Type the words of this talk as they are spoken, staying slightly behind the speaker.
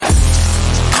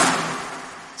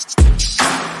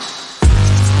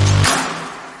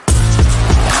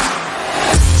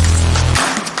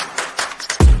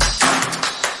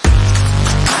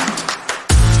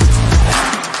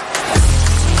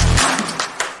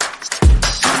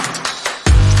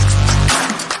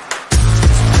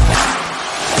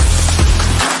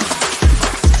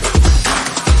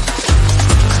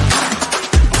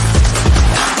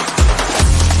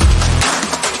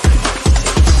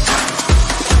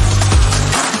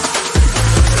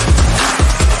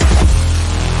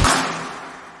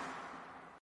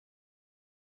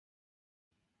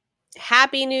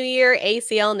Happy New Year,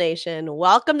 ACL Nation.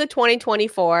 Welcome to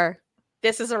 2024.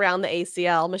 This is Around the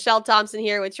ACL. Michelle Thompson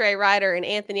here with Trey Ryder and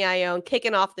Anthony Ione,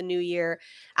 kicking off the new year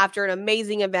after an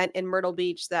amazing event in Myrtle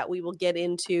Beach that we will get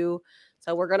into.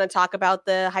 So we're going to talk about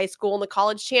the high school and the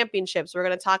college championships. We're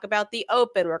going to talk about the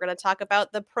Open. We're going to talk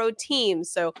about the pro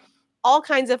teams. So all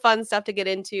kinds of fun stuff to get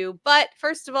into. But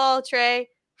first of all, Trey,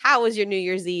 how was your New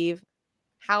Year's Eve?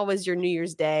 How was your New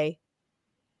Year's Day?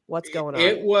 What's going on?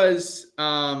 It was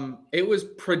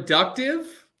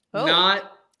productive,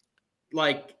 not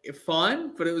like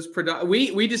fun, but it was productive.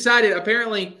 We decided,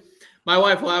 apparently my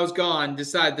wife, while I was gone,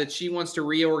 decided that she wants to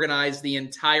reorganize the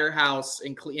entire house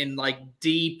and like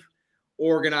deep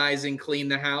organize and clean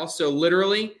the house. So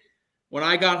literally when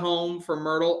I got home from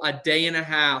Myrtle, a day and a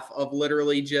half of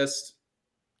literally just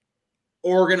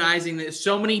organizing this,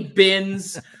 so many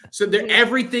bins. So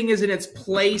everything is in its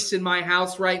place in my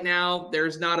house right now.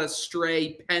 There's not a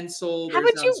stray pencil.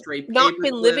 Haven't you not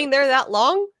been living there that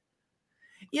long?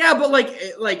 Yeah, but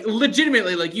like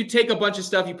legitimately, like you take a bunch of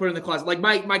stuff, you put it in the closet. Like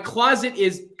my closet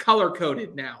is color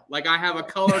coded now. Like I have a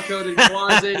color coded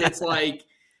closet. It's like,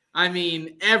 I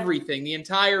mean, everything. The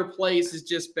entire place has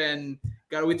just been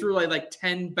we threw like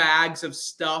 10 bags of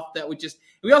stuff that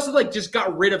we also like just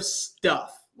got rid of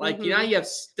stuff. Like, you know, you have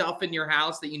stuff in your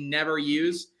house that you never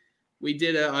use. We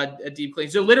did a deep clean.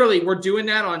 So literally we're doing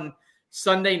that on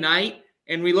Sunday night.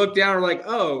 And we look down and we're like,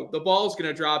 oh, the ball's going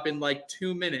to drop in like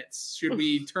 2 minutes. Should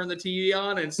we turn the TV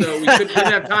on? And so we didn't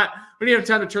have time. We didn't have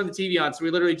time to turn the TV on. So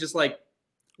we literally just like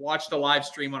watched a live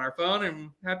stream on our phone and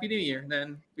Happy New Year. And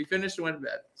then we finished and went to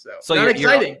bed. So not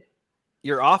exciting.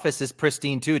 Your office is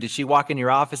pristine too. Did she walk in your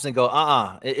office and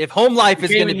go, if home life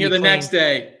is going to be here the clean. next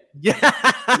day. Yeah.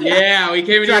 Yeah, we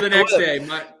came in here the next day.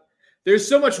 There's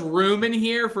so much room in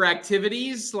here for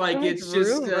activities. Like it's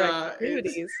just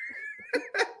activities.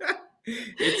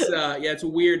 It's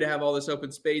weird to have all this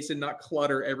open space and not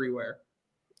clutter everywhere.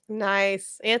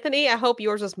 Nice. Anthony, I hope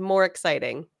yours was more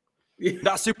exciting.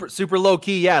 Not super low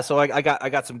key. Yeah. So I got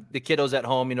the kiddos at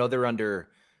home, you know, they're under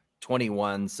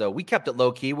 21. So we kept it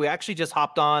low key. We actually just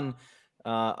hopped on,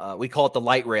 we call it the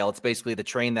light rail. It's basically the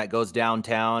train that goes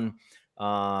downtown.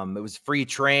 It was free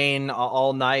train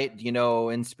all night, you know,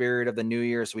 in spirit of the new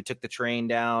year. So we took the train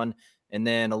down and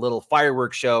then a little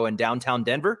fireworks show in downtown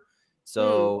Denver.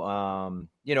 So,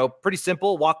 you know, pretty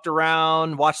simple. Walked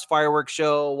around, watched the fireworks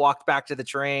show, walked back to the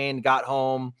train, got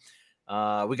home.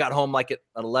 We got home like at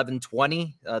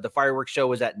 11:20. The fireworks show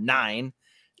was at 9.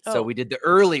 So we did the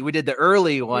early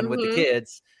one with the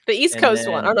kids. The East Coast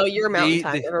one. Oh no, you're Mountain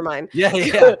Time. Never mind.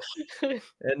 Yeah.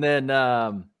 And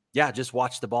then, just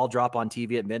watched the ball drop on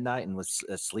TV at midnight and was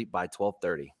asleep by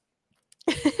 12:30.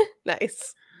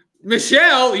 Nice.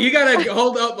 Michelle, you gotta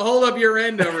hold up your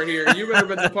end over here. You better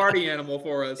be the party animal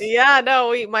for us. Yeah,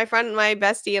 no, my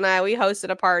bestie and I, we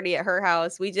hosted a party at her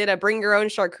house. We did a bring your own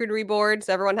charcuterie board.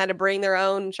 So everyone had to bring their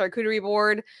own charcuterie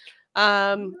board.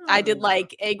 I did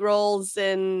like egg rolls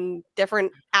and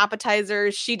different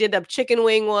appetizers. She did a chicken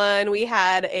wing one. We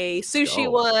had a sushi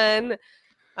one.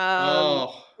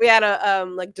 We had a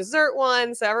like dessert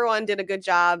one, so everyone did a good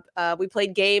job. We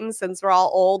played games since we're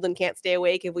all old and can't stay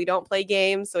awake if we don't play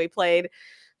games. So we played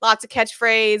lots of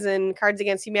catchphrase and Cards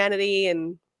Against Humanity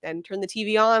and turned the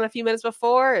TV on a few minutes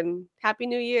before and Happy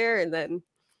New Year. And then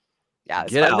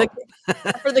it was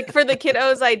fun. For the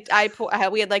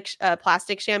kiddos, we had like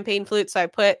plastic champagne flutes, so I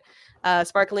put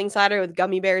sparkling cider with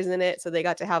gummy bears in it, so they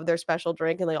got to have their special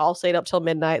drink, and they all stayed up till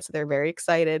midnight, so they're very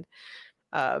excited.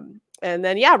 And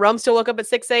then, Rome still woke up at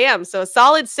 6 a.m. So a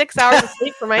solid 6 hours of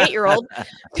sleep for my 8-year-old.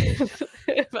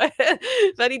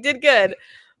 but he did good.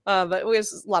 But it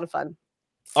was a lot of fun.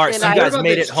 All right, so you guys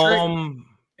made it home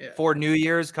for New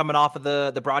Year's, coming off of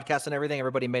the broadcast and everything.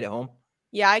 Everybody made it home?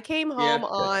 Yeah, I came home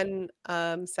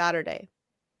on Saturday.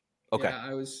 Okay.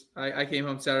 Yeah, I came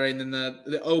home Saturday, and then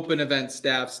the open event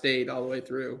staff stayed all the way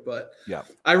through. But yeah,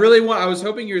 I was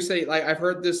hoping you were saying, like, I've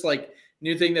heard this like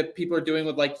new thing that people are doing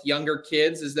with like younger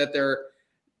kids is that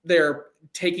they're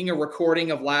taking a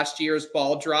recording of last year's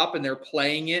ball drop and they're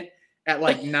playing it at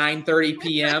like 9:30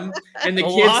 p.m. and the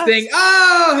kids think,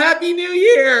 "Oh, Happy New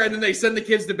Year!" and then they send the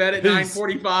kids to bed at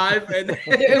 9:45. And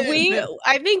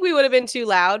I think we would have been too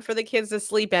loud for the kids to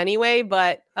sleep anyway,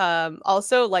 but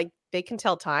also like they can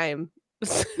tell time.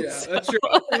 Yeah, that's true.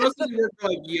 Most of them work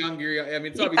like younger. I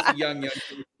mean, it's obviously young kids,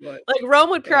 but like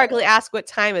Rome would periodically ask, "What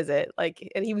time is it?" Like,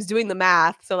 and he was doing the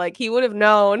math, so like he would have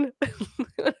known,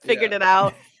 figured it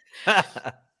out.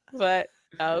 But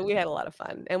we had a lot of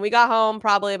fun, and we got home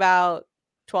probably about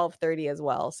 12:30 as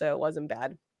well, so it wasn't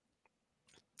bad.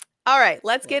 All right,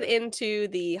 let's get into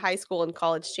the high school and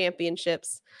college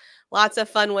championships. lots of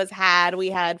fun was had. We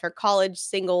had for college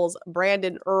singles,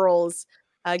 Brandon Earls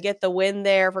get the win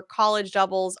there. For college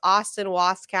doubles, Austin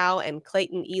Waskow and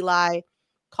Clayton Eli.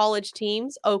 College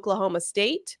teams, Oklahoma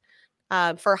State.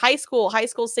 For high school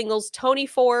singles, Tony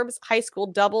Forbes, high school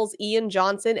doubles, Ian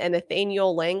Johnson and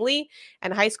Nathaniel Langley,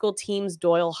 and high school teams,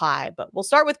 Doyle High. But we'll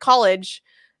start with college.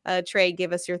 Trey,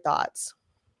 give us your thoughts.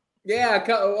 Yeah,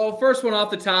 well, first one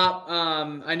off the top.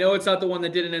 I know it's not the one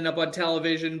that didn't end up on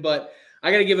television, but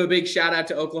I got to give a big shout out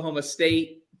to Oklahoma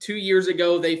State. 2 years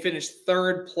ago, they finished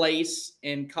third place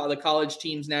in the college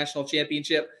teams national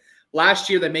championship. Last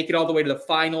year, they make it all the way to the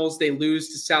finals. They lose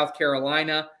to South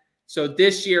Carolina. So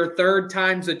this year, third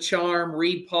time's a charm.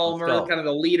 Reed Palmer, kind of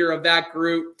the leader of that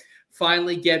group,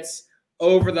 finally gets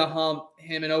over the hump.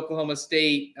 Him and Oklahoma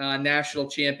State national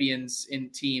champions in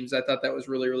teams. I thought that was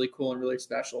really, really cool and really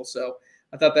special. So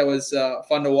I thought that was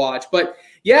fun to watch. But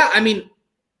yeah, I mean,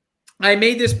 I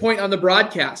made this point on the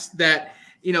broadcast that,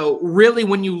 really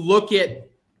when you look at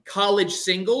college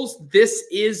singles, this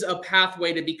is a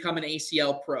pathway to become an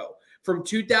ACL pro. From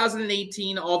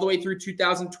 2018 all the way through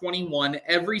 2021,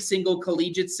 every single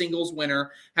collegiate singles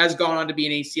winner has gone on to be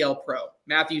an ACL pro.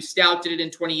 Matthew Stout did it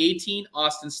in 2018,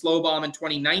 Austin Slowbaum in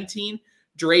 2019,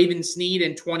 Draven Sneed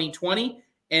in 2020,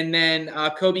 and then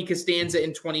Kobe Costanza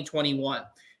in 2021.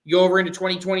 You go over into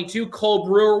 2022, Cole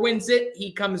Brewer wins it.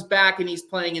 He comes back and he's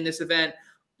playing in this event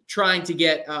trying to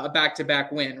get a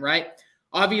back-to-back win, right?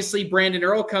 Obviously, Brandon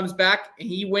Earl comes back and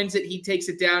he wins it. He takes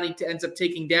it down. He ends up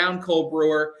taking down Cole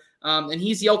Brewer. And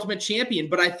he's the ultimate champion.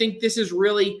 But I think this is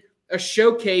really a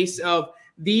showcase of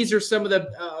these are some of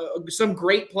the some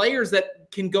great players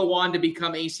that can go on to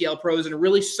become ACL pros and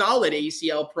really solid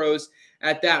ACL pros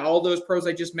at that. All those pros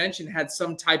I just mentioned had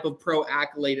some type of pro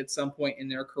accolade at some point in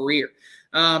their career.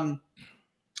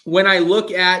 When I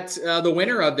look at the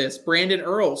winner of this, Brandon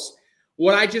Earls,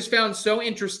 what I just found so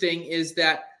interesting is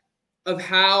that of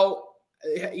how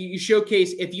you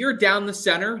showcase if you're down the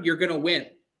center, you're going to win.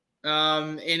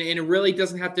 And it really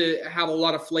doesn't have to have a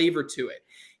lot of flavor to it.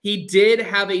 He did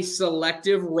have a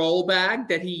selective roll bag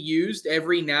that he used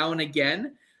every now and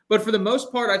again. But for the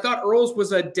most part, I thought Earls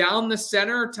was a down the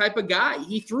center type of guy.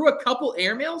 He threw a couple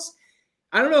airmails.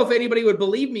 I don't know if anybody would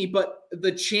believe me, but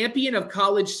the champion of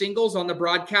college singles on the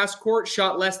broadcast court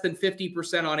shot less than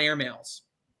 50% on airmails.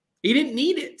 He didn't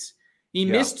need it. He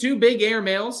missed two big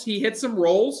airmails. He hit some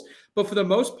rolls. But for the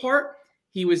most part,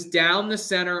 he was down the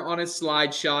center on his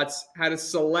slide shots, had a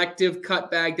selective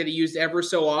cut bag that he used ever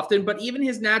so often, but even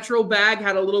his natural bag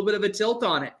had a little bit of a tilt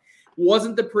on it.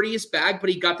 Wasn't the prettiest bag, but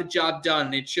he got the job done.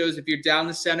 And it shows if you're down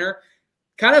the center,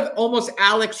 kind of almost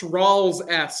Alex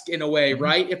Rawls-esque in a way,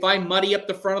 right? If I muddy up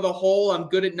the front of the hole, I'm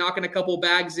good at knocking a couple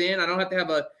bags in. I don't have to have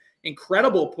an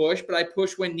incredible push, but I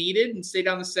push when needed and stay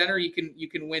down the center. You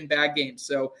can win bag games.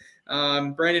 So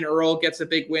Brandon Earl gets a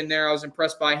big win there. I was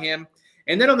impressed by him.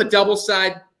 And then on the double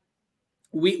side,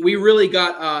 we really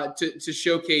got to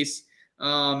showcase,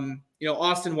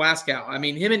 Austin Waskow. I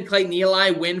mean, him and Clayton Eli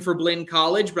win for Blinn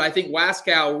College, but I think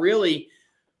Waskow really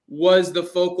was the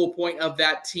focal point of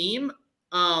that team.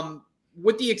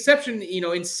 With the exception,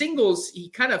 in singles, he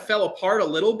kind of fell apart a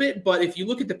little bit. But if you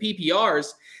look at the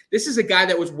PPRs, this is a guy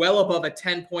that was well above a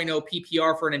 10.0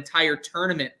 PPR for an entire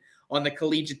tournament on the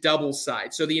collegiate doubles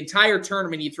side. So the entire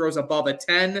tournament, he throws above a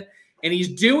 10. And he's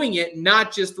doing it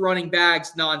not just running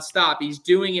bags nonstop. He's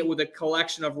doing it with a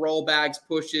collection of roll bags,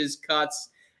 pushes, cuts,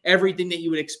 everything that you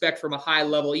would expect from a high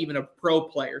level, even a pro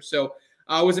player. So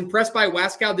I was impressed by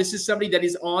Waskow. This is somebody that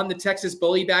is on the Texas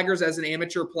Bully Baggers as an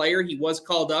amateur player. He was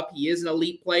called up. He is an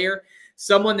elite player.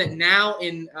 Someone that now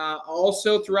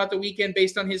also throughout the weekend,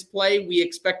 based on his play, we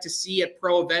expect to see at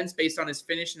pro events based on his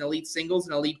finish in elite singles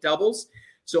and elite doubles.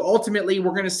 So ultimately,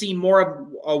 we're going to see more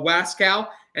of Waskow.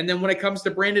 And then when it comes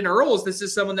to Brandon Earls, this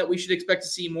is someone that we should expect to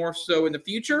see more so in the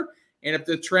future. And if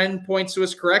the trend points to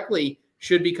us correctly,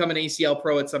 should become an ACL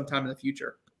pro at some time in the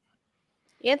future.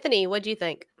 Anthony, what do you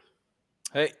think?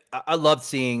 Hey, I love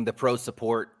seeing the pro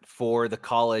support for the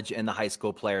college and the high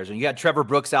school players. And you got Trevor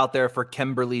Brooks out there for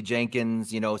Kimberly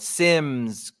Jenkins,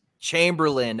 Sims,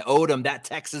 Chamberlain, Odom, that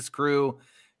Texas crew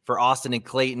for Austin and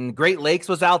Clayton. Great Lakes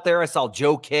was out there. I saw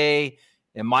Joe Kay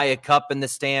and Maya Cup in the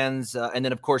stands. And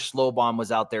then, of course, Slowbaum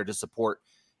was out there to support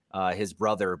his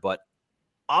brother. But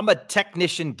I'm a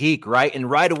technician geek, right? And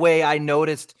right away I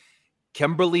noticed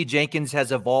Kimberly Jenkins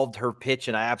has evolved her pitch,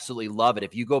 and I absolutely love it.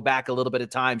 If you go back a little bit of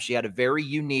time, she had a very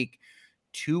unique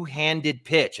two-handed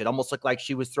pitch. It almost looked like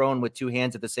she was throwing with two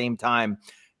hands at the same time.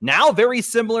 Now very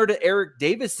similar to Eric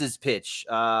Davis's pitch.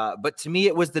 But to me,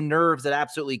 it was the nerves that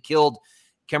absolutely killed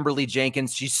Kimberly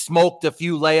Jenkins. She smoked a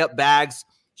few layup bags.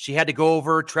 She had to go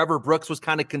over. Trevor Brooks was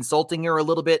kind of consulting her a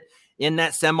little bit in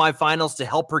that semifinals to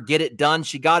help her get it done.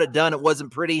 She got it done. It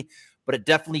wasn't pretty, but it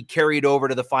definitely carried over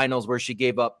to the finals where she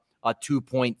gave up 2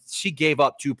 points. She gave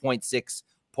up 2.6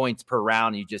 points per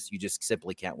round. You just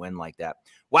simply can't win like that.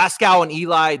 Waskow and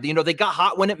Eli, they got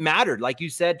hot when it mattered. Like you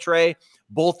said, Trey,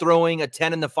 both throwing a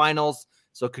 10 in the finals.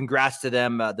 So congrats to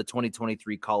them, the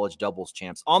 2023 college doubles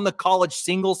champs. On the college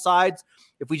singles sides,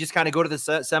 if we just kind of go to the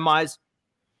semis,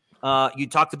 you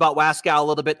talked about Waskow a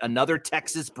little bit, another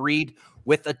Texas breed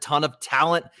with a ton of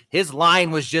talent. His line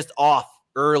was just off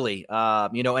early.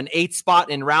 An 8th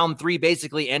spot in round 3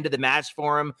 basically ended the match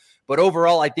for him. But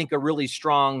overall, I think a really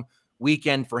strong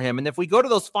weekend for him. And if we go to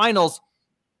those finals,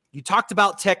 you talked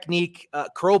about technique.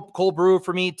 Cole Brewer,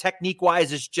 for me,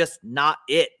 technique-wise, is just not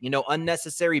it.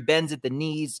 Unnecessary bends at the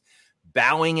knees,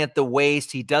 bowing at the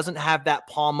waist. He doesn't have that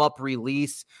palm-up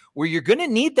release where you're going to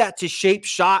need that to shape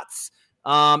shots.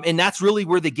 And that's really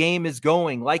where the game is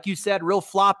going. Like you said, real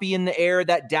floppy in the air,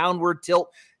 that downward tilt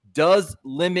does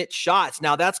limit shots.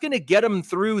 Now, that's going to get them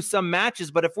through some matches,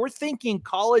 but if we're thinking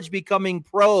college becoming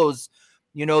pros,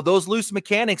 those loose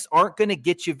mechanics aren't going to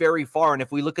get you very far. And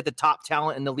if we look at the top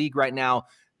talent in the league right now,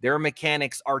 their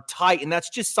mechanics are tight. And that's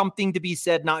just something to be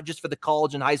said, not just for the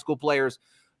college and high school players,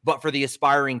 but for the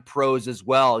aspiring pros as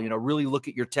well. Really look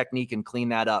at your technique and clean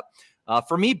that up.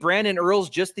 For me, Brandon Earl's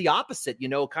just the opposite,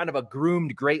 kind of a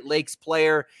groomed Great Lakes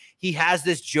player. He has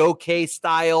this Joe K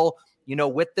style,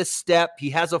 with the step. He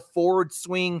has a forward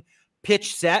swing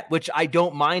pitch set, which I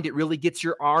don't mind. It really gets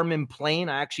your arm in plane.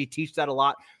 I actually teach that a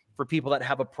lot for people that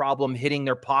have a problem hitting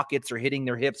their pockets or hitting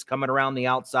their hips coming around the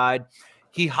outside.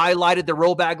 He highlighted the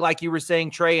roll bag, like you were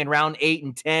saying, Trey, in round 8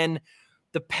 and 10.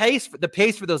 The pace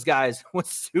for those guys was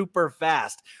super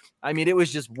fast. I mean, it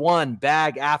was just one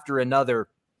bag after another.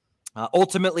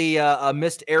 Ultimately, a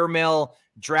missed airmail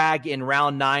drag in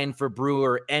round 9 for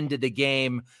Brewer ended the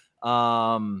game.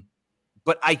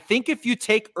 But I think if you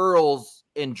take Earls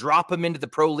and drop him into the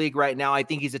pro league right now, I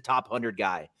think he's a top 100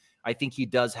 guy. I think he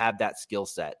does have that skill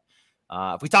set.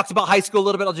 If we talked about high school a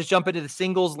little bit, I'll just jump into the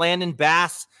singles. Landon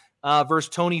Bass versus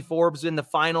Tony Forbes in the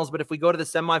finals. But if we go to the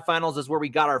semifinals, is where we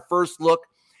got our first look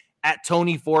at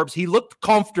Tony Forbes. He looked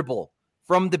comfortable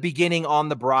from the beginning on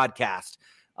the broadcast.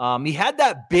 He had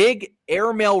that big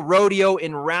airmail rodeo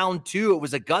in round 2. It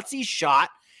was a gutsy shot.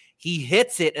 He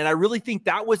hits it, and I really think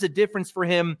that was a difference for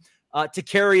him to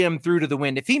carry him through to the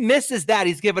win. If he misses that,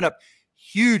 he's given up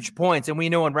huge points, and we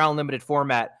know in round limited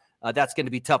format, that's going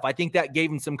to be tough. I think that gave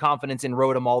him some confidence and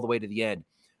rode him all the way to the end.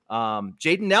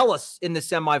 Jaden Ellis in the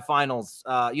semifinals,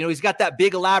 he's got that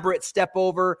big elaborate step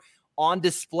over on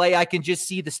display. I can just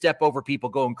see the step over people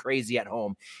going crazy at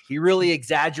home. He really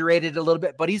exaggerated a little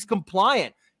bit, but he's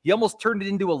compliant. He almost turned it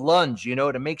into a lunge,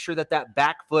 to make sure that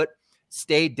back foot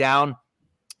stayed down.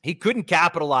 He couldn't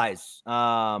capitalize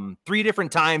 3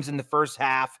 different times in the first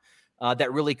half.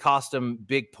 That really cost him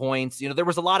big points. There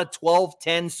was a lot of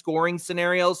 12-10 scoring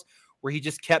scenarios where he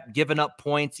just kept giving up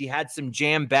points. He had some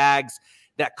jam bags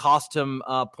that cost him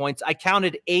points. I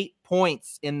counted 8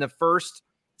 points in the first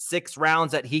 6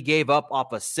 rounds that he gave up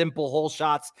off of simple hole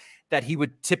shots that he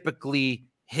would typically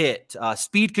hit.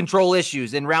 Speed control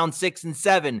issues in round 6 and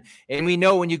 7. And we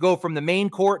know when you go from the main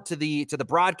court to the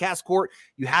broadcast court,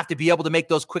 you have to be able to make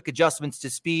those quick adjustments to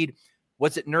speed.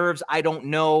 Was it nerves? I don't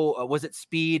know. Was it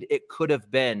speed? It could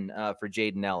have been for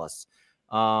Jaden Ellis.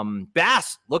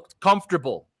 Bass looked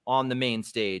comfortable on the main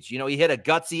stage. He hit a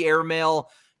gutsy airmail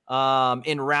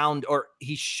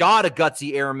he shot a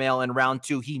gutsy airmail in round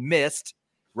 2. He missed,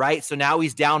 right? So now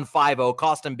he's down 5-0,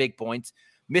 cost him big points.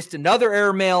 Missed another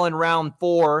airmail in round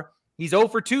 4. He's 0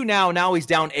 for 2 now. Now he's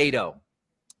down 8-0.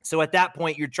 So at that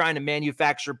point, you're trying to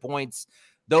manufacture points.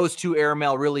 Those 2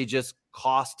 airmail really just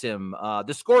cost him.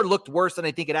 The score looked worse than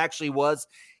I think it actually was.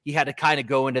 He had to kind of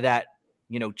go into that,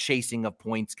 chasing of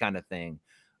points kind of thing.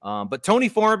 But Tony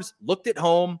Forbes looked at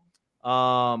home.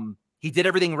 He did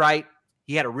everything right.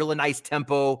 He had a really nice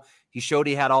tempo. He showed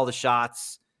he had all the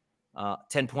shots.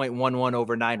 10.11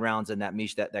 over 9 rounds, and that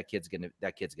Meesh, that kid's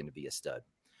gonna be a stud.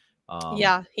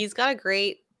 Yeah, he's got a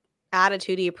great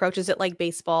attitude. He approaches it like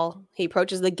baseball. He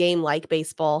approaches the game like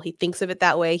baseball. He thinks of it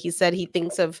that way. He said he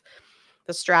thinks of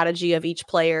the strategy of each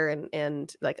player,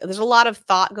 and like there's a lot of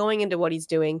thought going into what he's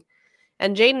doing.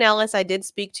 And Jaden Ellis, I did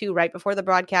speak to right before the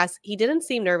broadcast. He didn't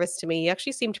seem nervous to me. He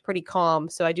actually seemed pretty calm.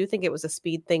 So I do think it was a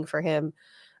speed thing for him.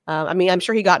 I'm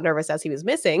sure he got nervous as he was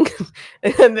missing.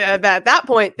 And at that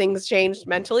point, things changed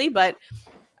mentally, but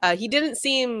he didn't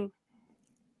seem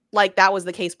like that was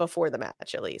the case before the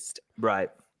match, at least. Right.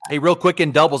 Hey, real quick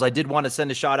in doubles, I did want to send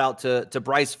a shout out to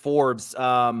Bryce Forbes.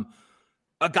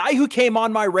 a guy who came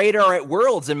on my radar at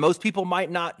Worlds, and most people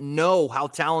might not know how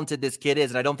talented this kid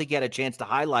is, and I don't think he had a chance to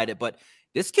highlight it, but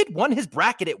this kid won his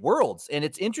bracket at Worlds, and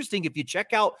it's interesting if you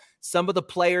check out some of the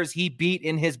players he beat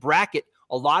in his bracket,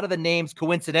 a lot of the names,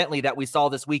 coincidentally, that we saw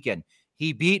this weekend.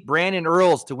 He beat Brandon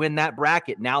Earls to win that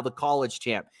bracket, now the college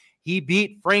champ. He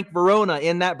beat Frank Verona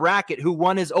in that bracket, who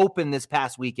won his Open this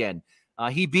past weekend.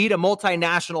 He beat a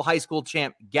multinational high school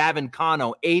champ, Gavin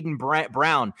Cano, Aiden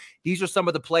Brown. These are some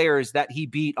of the players that he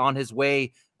beat on his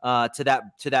way to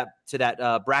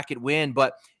that bracket win.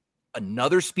 But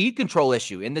another speed control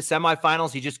issue in the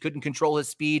semifinals. He just couldn't control his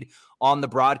speed on the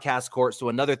broadcast court. So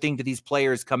another thing to these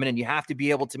players coming in, you have to be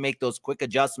able to make those quick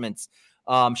adjustments.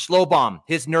 Schlobom,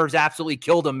 his nerves absolutely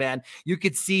killed him, man. You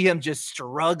could see him just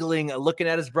struggling, looking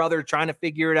at his brother, trying to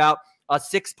figure it out. A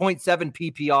 6.7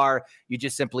 PPR. You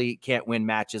just simply can't win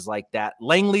matches like that.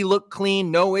 Langley looked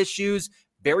clean, no issues,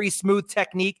 very smooth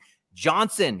technique.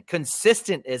 Johnson,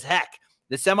 consistent as heck.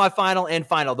 The semifinal and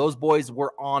final, those boys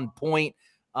were on point.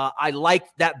 I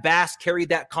liked that Bass carried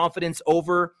that confidence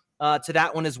over to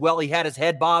that one as well. He had his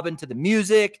head bobbing to the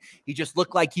music. He just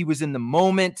looked like he was in the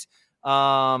moment.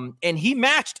 And he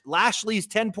matched Lashley's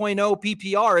 10.0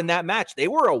 PPR in that match. They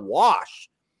were a wash.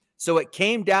 So it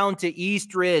came down to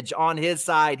Eastridge on his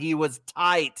side. He was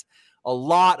tight. A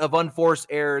lot of unforced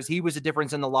errors. He was a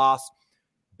difference in the loss.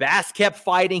 Bass kept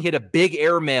fighting, hit a big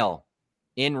airmail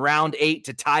in round 8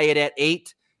 to tie it at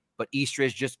 8, but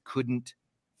Eastridge just couldn't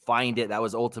find it. That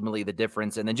was ultimately the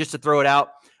difference. And then just to throw it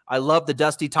out, I love the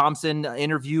Dusty Thompson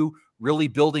interview, really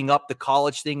building up the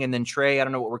college thing. And then Trey, I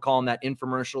don't know what we're calling that,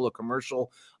 infomercial or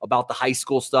commercial about the high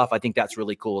school stuff. I think that's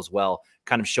really cool as well,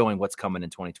 kind of showing what's coming in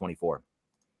 2024.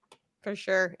 For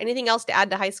sure. Anything else to add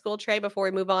to high school, Trey, before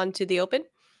we move on to the Open?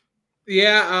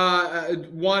 Yeah,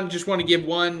 just want to give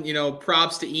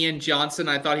props to Ian Johnson.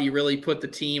 I thought he really put the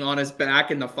team on his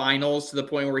back in the finals to the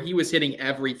point where he was hitting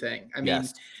everything. I mean,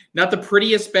 Yes. Not the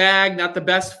prettiest bag, not the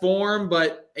best form,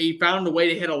 but he found a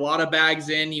way to hit a lot of bags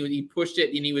in. He pushed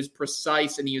it, and he was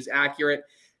precise, and he was accurate.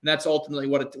 And that's ultimately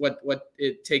what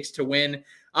it takes to win.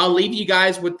 I'll leave you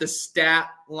guys with the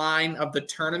stat line of the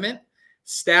tournament.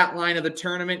 Stat line of the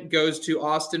tournament goes to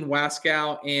Austin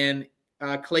Waskow and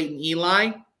Clayton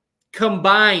Eli.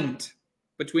 Combined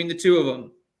between the two of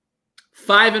them,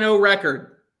 5-0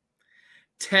 record,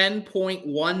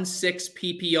 10.16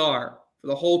 PPR for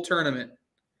the whole tournament,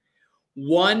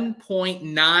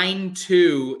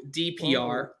 1.92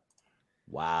 DPR.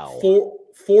 Wow.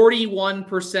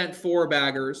 41%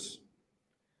 four-baggers,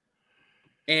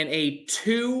 and a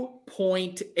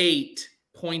 2.8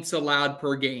 points allowed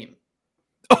per game.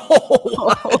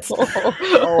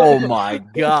 Oh my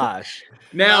gosh.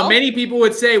 Now, many people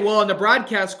would say, well, on the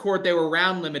broadcast court, they were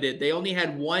round limited. They only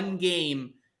had one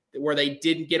game where they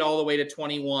didn't get all the way to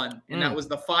 21, and that was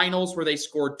the finals where they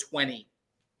scored 20.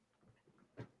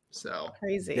 So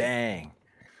crazy. Dang.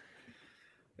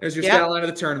 There's your stat line of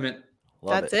the tournament.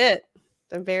 That's it.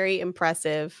 They're very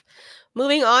impressive.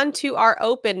 Moving on to our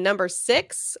Open number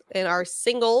 6 in our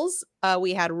singles,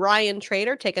 we had Ryan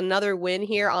Trader take another win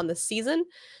here on the season.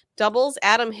 Doubles,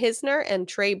 Adam Hisner and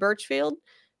Trey Birchfield.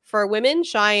 For women,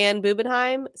 Cheyenne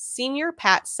Bubenheim, senior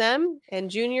Pat Sem, and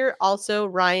junior also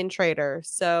Ryan Trader.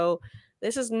 So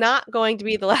this is not going to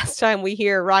be the last time we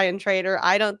hear Ryan Trader.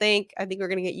 I think we're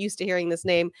going to get used to hearing this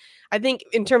name. I think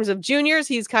in terms of juniors,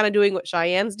 he's kind of doing what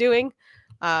Cheyenne's doing,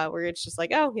 where it's just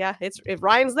like, oh yeah, if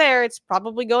Ryan's there, it's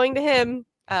probably going to him.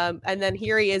 And then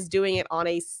here he is doing it on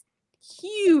a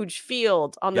huge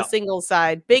field on the singles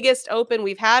side. Biggest Open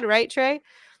we've had, right, Trey?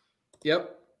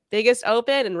 Yep. Biggest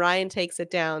Open, and Ryan takes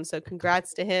it down. So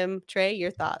congrats to him. Trey,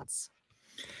 your thoughts?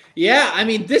 Yeah, I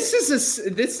mean, this is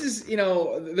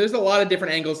there's a lot of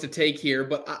different angles to take here,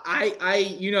 but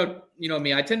I you know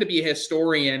me, I tend to be a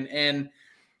historian, and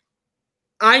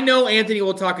I know Anthony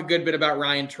will talk a good bit about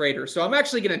Ryan Trader. So I'm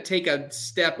actually going to take a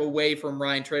step away from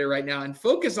Ryan Trader right now and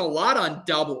focus a lot on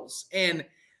doubles. And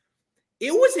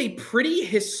it was a pretty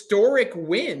historic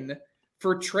win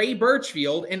for Trey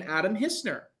Birchfield and Adam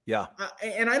Hisner. Yeah.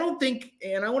 And I don't think,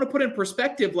 and I want to put in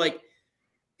perspective, like,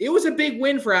 it was a big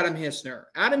win for Adam Hisner.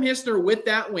 Adam Hisner, with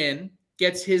that win,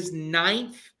 gets his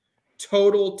 9th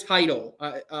total title.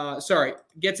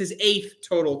 Gets his 8th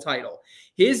total title.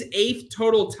 His 8th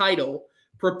total title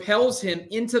propels him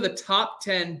into the top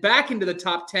 10, back into the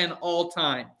top 10 all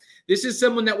time. This is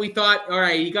someone that we thought, all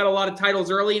right, he got a lot of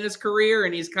titles early in his career,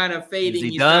 and he's kind of fading.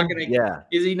 Is he done?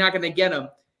 Is he not going to get them?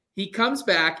 He comes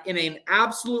back in an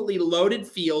absolutely loaded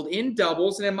field in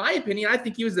doubles, and in my opinion, I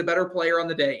think he was the better player on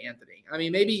the day, Anthony. I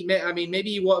mean,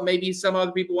 maybe some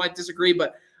other people might disagree,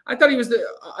 but I thought he was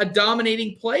a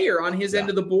dominating player on his end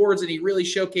of the boards, and he really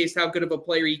showcased how good of a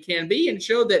player he can be and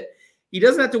showed that he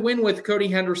doesn't have to win with Cody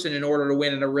Henderson in order to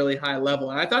win at a really high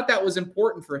level. And I thought that was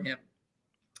important for him.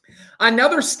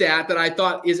 Another stat that I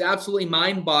thought is absolutely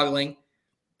mind-boggling,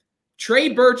 Trey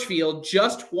Birchfield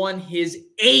just won his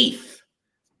 8th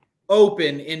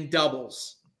Open in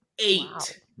doubles. 8. Wow.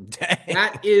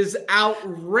 That is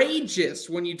outrageous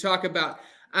when you talk about,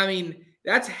 I mean,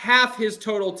 that's half his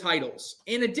total titles.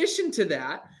 In addition to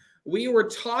that, we were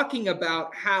talking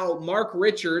about how Mark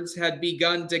Richards had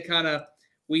begun to kind of,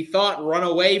 we thought, run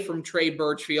away from Trey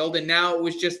Birchfield, and now it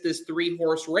was just this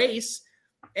 3-horse race.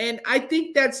 And I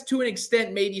think that's to an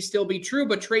extent maybe still be true,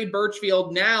 but Trey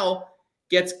Birchfield now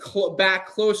gets back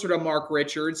closer to Mark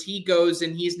Richards. He goes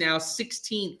and he's now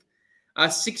 16th.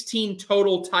 16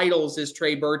 total titles is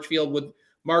Trey Birchfield, with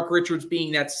Mark Richards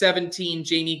being that 17,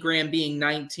 Jamie Graham being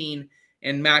 19,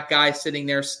 and Matt Guy sitting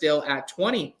there still at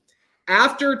 20.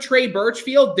 After Trey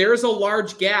Birchfield, there's a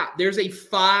large gap. There's a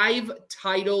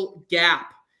 5-title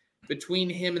gap between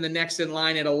him and the next in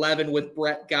line at 11 with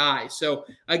Brett Guy. So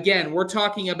again, we're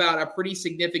talking about a pretty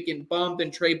significant bump,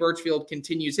 and Trey Birchfield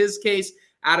continues his case.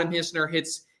 Adam Hissner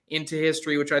hits into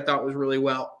history, which I thought was really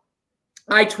well.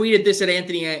 I tweeted this at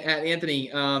Anthony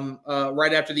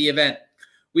right after the event.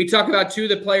 We talk about 2 of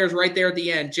the players right there at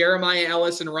the end, Jeremiah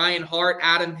Ellis and Ryan Hart,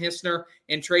 Adam Hissner,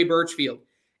 and Trey Birchfield.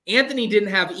 Anthony didn't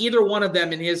have either one of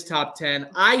them in his top 10.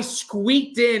 I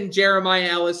squeaked in Jeremiah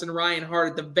Ellis and Ryan Hart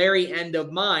at the very end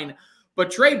of mine, but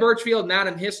Trey Birchfield and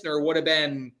Adam Hissner would have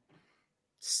been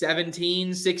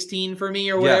 17, 16 for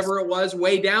me or whatever it was,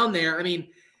 way down there. I mean,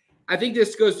 I think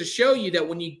this goes to show you that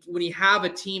when you have a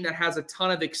team that has a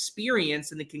ton of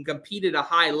experience and they can compete at a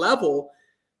high level,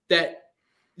 that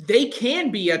they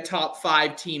can be a top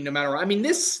 5 team no matter what. I mean,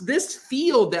 this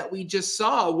field that we just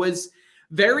saw was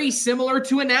very similar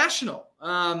to a national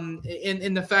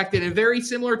in the fact that it's very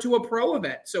similar to a pro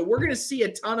event. So we're going to see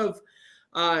a ton of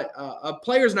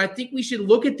players, and I think we should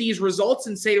look at these results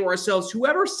and say to ourselves,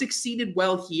 whoever succeeded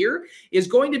well here is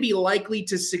going to be likely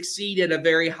to succeed at a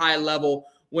very high level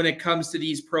when it comes to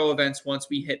these pro events once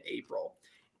we hit April.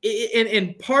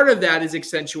 And part of that is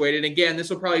accentuated. Again, this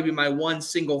will probably be my one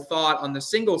single thought on the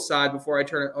single side before I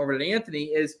turn it over to Anthony,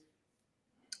 is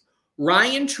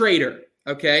Ryan Trader,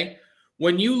 okay?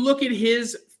 When you look at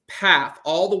his path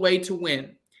all the way to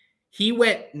win, he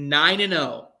went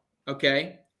 9-0,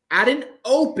 okay, at an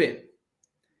Open,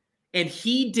 and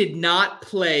he did not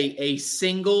play a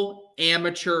single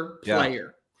amateur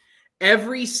player.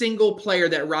 Every single player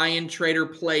that Ryan Trader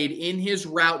played in his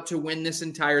route to win this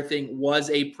entire thing was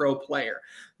a pro player.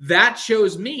 That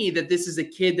shows me that this is a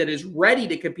kid that is ready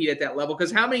to compete at that level.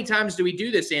 Because how many times do we do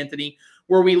this, Anthony,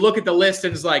 where we look at the list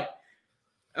and it's like,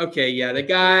 okay, yeah, the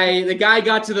guy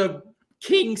got to the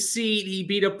king seat, he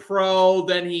beat a pro,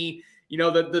 then he,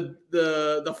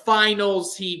 the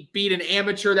finals, he beat an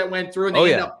amateur that went through, and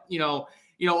they end up,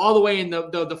 all the way in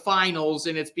the finals,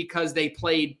 and it's because they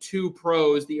played 2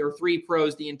 pros or 3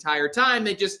 pros the entire time.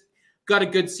 They just got a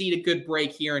good seat, a good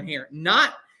break here and here.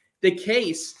 Not the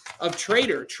case of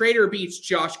Trader. Trader beats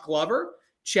Josh Glover,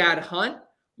 Chad Hunt,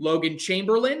 Logan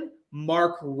Chamberlain,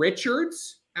 Mark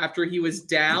Richards after he was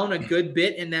down a good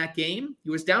bit in that game.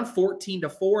 He was down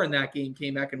 14-4 in that game,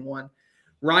 came back and won.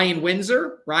 Ryan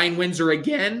Windsor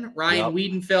again, Ryan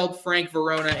Wiedenfeld, Frank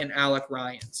Verona, and Alec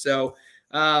Ryan. So,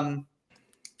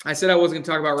 I said I wasn't going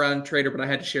to talk about Ryan Trader, but I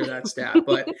had to share that stat.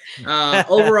 But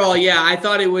overall, I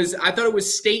thought it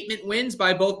was statement wins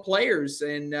by both players,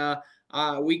 and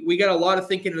we got a lot of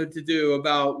thinking to do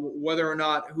about whether or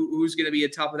not who's going to be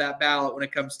at top of that ballot when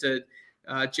it comes to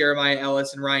Jeremiah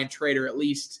Ellis and Ryan Trader, at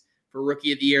least for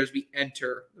Rookie of the Year as we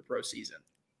enter the pro season.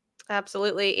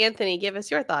 Absolutely, Anthony, give us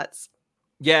your thoughts.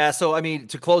 Yeah, so I mean,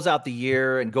 to close out the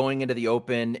year and going into the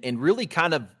Open and really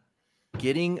kind of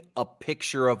getting a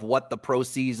picture of what the pro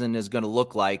season is going to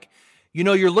look like,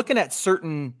 you're looking at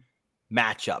certain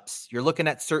matchups. You're looking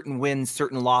at certain wins,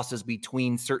 certain losses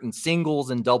between certain singles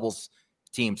and doubles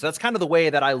teams. So that's kind of the way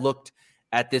that I looked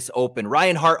at this Open.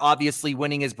 Ryan Hart obviously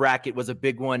winning his bracket was a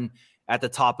big one at the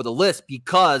top of the list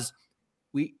because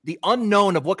the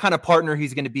unknown of what kind of partner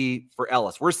he's going to be for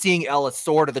Ellis. We're seeing Ellis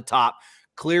soar to the top,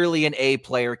 clearly an A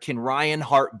player. Can Ryan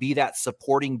Hart be that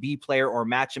supporting B player or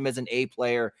match him as an A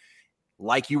player?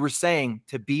 Like you were saying,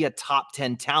 to be a top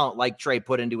 10 talent like Trey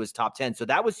put into his top 10. So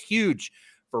that was huge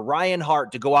for Ryan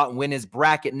Hart to go out and win his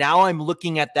bracket. Now I'm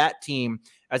looking at that team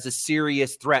as a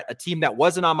serious threat, a team that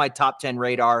wasn't on my top 10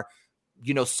 radar,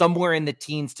 somewhere in the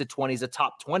teens to 20s, a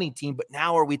top 20 team. But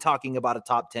now are we talking about a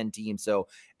top 10 team? So,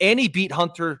 and he beat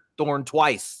Hunter Thorne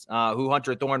twice, who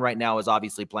Hunter Thorne right now is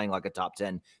obviously playing like a top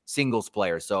 10 singles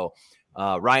player. So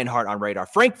Ryan Hart on radar.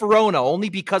 Frank Verona, only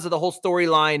because of the whole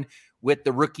storyline with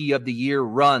the Rookie of the Year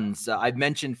runs. I've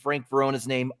mentioned Frank Verona's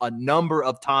name a number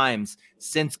of times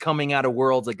since coming out of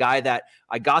Worlds, a guy that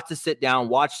I got to sit down,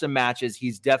 watch some matches.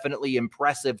 He's definitely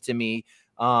impressive to me.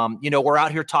 We're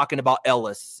out here talking about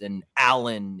Ellis and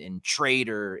Allen and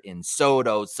Trader and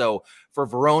Soto. So for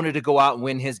Verona to go out and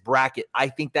win his bracket, I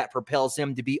think that propels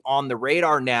him to be on the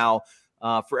radar now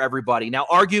for everybody. Now,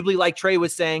 arguably, like Trey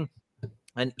was saying,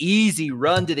 an easy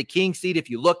run to the king seat if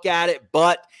you look at it,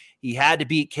 but he had to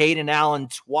beat Caden Allen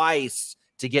twice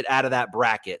to get out of that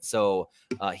bracket. So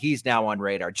he's now on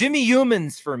radar. Jimmy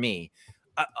Humans for me.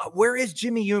 Where is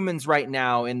Jimmy Humans right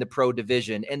now in the pro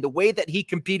division? And the way that he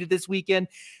competed this weekend,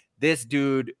 this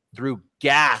dude threw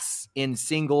gas in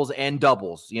singles and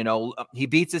doubles. He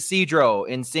beats Isidro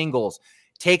in singles,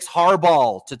 takes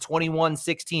Harbaugh to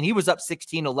 21-16. He was up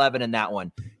 16-11 in that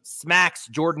one. Smacks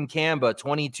Jordan Kamba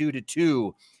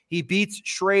 22-2. He beats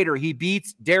Schrader. He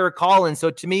beats Derek Collins. So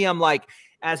to me, I'm like,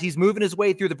 as he's moving his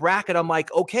way through the bracket, I'm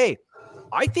like, okay,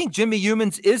 I think Jimmy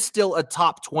Humans is still a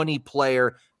top 20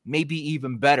 player, maybe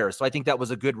even better. So I think that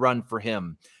was a good run for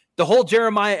him. The whole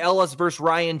Jeremiah Ellis versus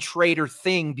Ryan Trader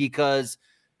thing, because,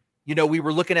 we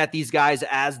were looking at these guys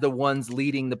as the ones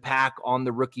leading the pack on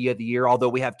the Rookie of the Year, although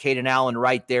we have Caden Allen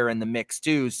right there in the mix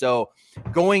too. So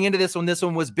going into this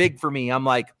one was big for me. I'm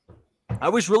like, I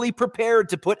was really prepared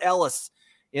to put Ellis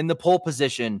in the pole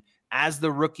position as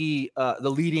the rookie, the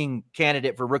leading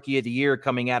candidate for Rookie of the Year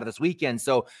coming out of this weekend.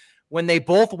 So when they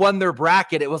both won their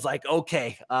bracket, it was like,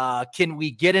 okay, can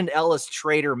we get an Ellis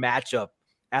Trader matchup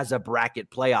as a bracket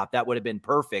playoff? That would have been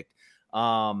perfect.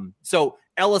 So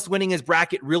Ellis winning his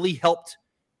bracket really helped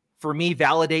for me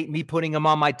validate me putting him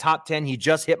on my top 10. He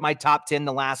just hit my top 10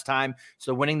 the last time.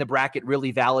 So winning the bracket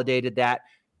really validated that.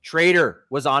 Trader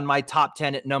was on my top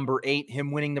 10 at number 8.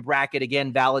 Him winning the bracket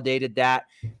again validated that.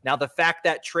 Now, the fact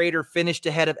that Trader finished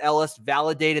ahead of Ellis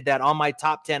validated that on my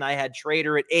top 10, I had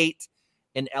Trader at 8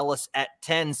 and Ellis at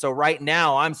 10. So right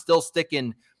now, I'm still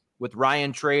sticking with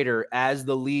Ryan Trader as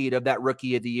the lead of that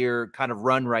Rookie of the Year kind of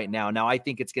run right now. Now, I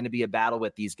think it's going to be a battle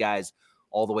with these guys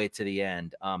all the way to the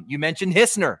end. You mentioned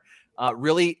Hissner.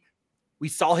 Really, we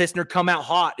saw Hissner come out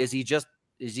hot. Is he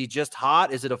just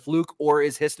hot? Is it a fluke, or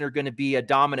is Hissner going to be a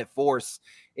dominant force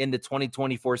in the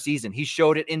 2024 season? He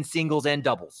showed it in singles and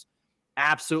doubles.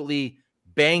 Absolutely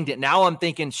banged it. Now I'm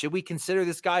thinking, should we consider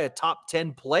this guy a top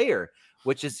 10 player,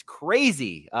 which is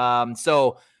crazy.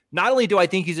 So not only do I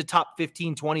think he's a top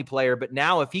 15, 20 player, but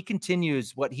now if he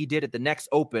continues what he did at the next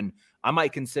Open, I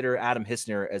might consider Adam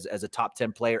Hissner as a top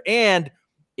 10 player. And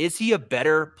is he a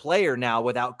better player now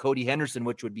without Cody Henderson,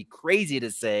 which would be crazy to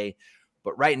say,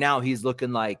 but right now he's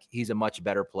looking like he's a much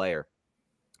better player.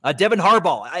 Devin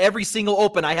Harbaugh, every single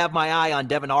Open, I have my eye on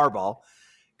Devin Harbaugh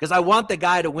because I want the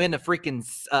guy to win a freaking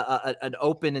an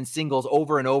Open in singles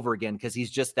over and over again because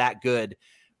he's just that good.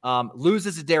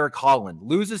 Loses to Derek Holland,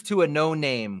 loses to a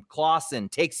no-name, Clausen,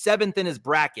 takes 7th in his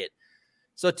bracket.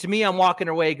 So to me, I'm walking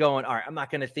away going, all right, I'm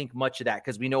not going to think much of that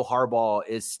because we know Harbaugh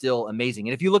is still amazing.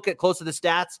 And if you look at close to the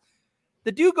stats,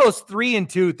 the dude goes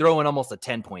 3-2 throwing almost a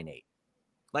 10.8.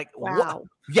 Like, wow. What?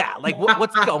 Yeah, like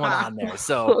what's going on there?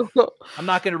 So I'm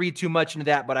not going to read too much into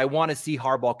that, but I want to see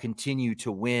Harbaugh continue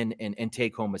to win and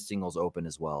take home a singles Open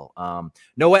as well.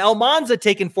 Noah Almanza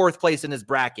taking 4th place in his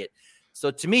bracket. So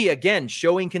to me, again,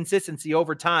 showing consistency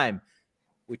over time.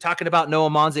 We're talking about Noah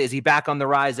Monza. Is he back on the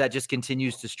rise? That just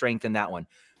continues to strengthen that one.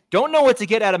 Don't know what to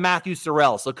get out of Matthew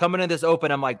Sorrell. So coming into this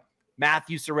Open, I'm like,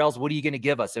 Matthew Sorrell's, what are you going to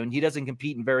give us? I mean, he doesn't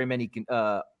compete in very many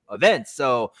events.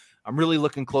 So I'm really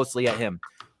looking closely at him.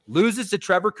 Loses to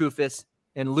Trevor Kufis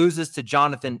and loses to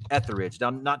Jonathan Etheridge. Now,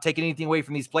 I'm not taking anything away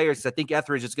from these players because I think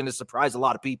Etheridge is going to surprise a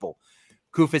lot of people.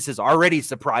 Kufis has already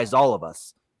surprised all of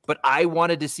us. But I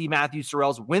wanted to see Matthew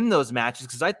Sorrells win those matches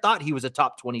because I thought he was a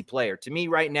top 20 player. To me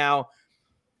right now,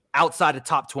 outside of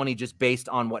top 20, just based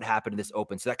on what happened in this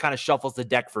Open. So that kind of shuffles the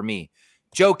deck for me.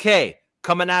 Joe K,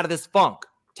 coming out of this funk,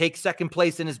 takes 2nd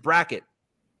place in his bracket.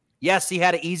 Yes, he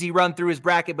had an easy run through his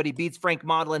bracket, but he beats Frank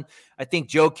Modlin. I think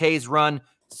Joe K's run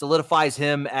solidifies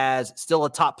him as still a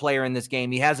top player in this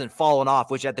game. He hasn't fallen off,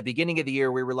 which at the beginning of the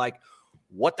year, we were like,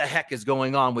 what the heck is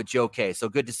going on with Joe K? So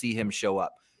good to see him show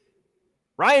up.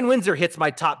 Ryan Windsor hits my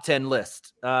top 10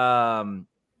 list. I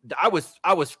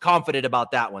was confident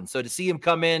about that one. So to see him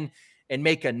come in and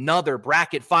make another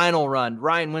bracket final run,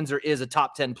 Ryan Windsor is a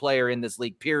top 10 player in this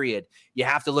league, period. You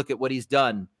have to look at what he's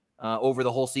done over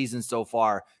the whole season so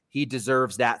far. He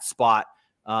deserves that spot.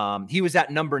 He was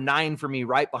at number 9 for me,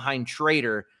 right behind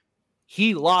Trader.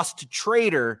 He lost to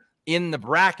Trader in the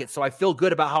bracket, so I feel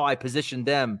good about how I positioned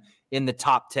them in the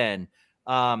top 10.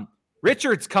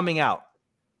 Richards coming out.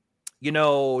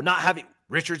 not having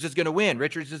Richards is going to win.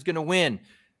 Richards is going to win.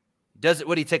 Does it?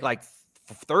 What do you take? Like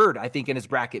third, I think, in his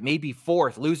bracket, maybe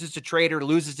fourth. Loses to Trader,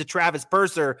 loses to Travis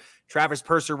Purser. Travis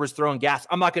Purser was throwing gas.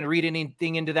 I'm not going to read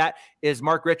anything into that. Is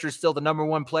Mark Richards still the number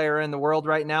one player in the world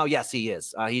right now? Yes, he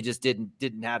is. He just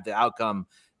didn't have the outcome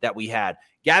that we had.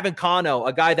 Gavin Cano,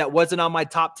 a guy that wasn't on my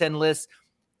top 10 list.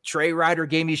 Trey Ryder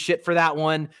gave me shit for that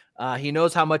one. He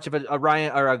knows how much of a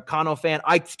Ryan or a Cano fan.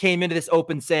 I came into this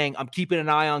open saying I'm keeping an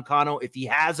eye on Cano. If he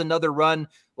has another run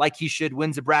like he should,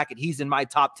 wins a bracket, he's in my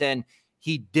top 10.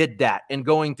 He did that. And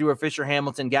going through a Fisher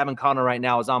Hamilton, Gavin Cano right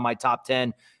now is on my top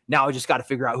 10. Now I just got to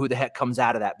figure out who the heck comes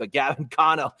out of that. But Gavin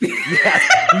Cano,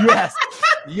 yes.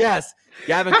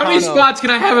 Gavin Cano. How many spots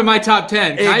can I have in my top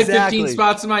 10? Can Exactly. I have 15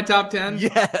 spots in my top 10?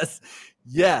 Yes.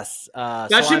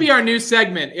 That should be our new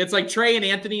segment. It's like Trey and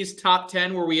Anthony's top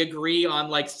 10 where we agree on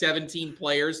like 17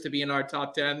 players to be in our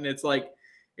top 10. And it's like,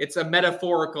 it's a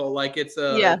metaphorical, like it's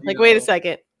a. Yeah, like, wait a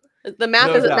second. The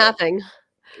math isn't mathing.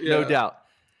 No doubt.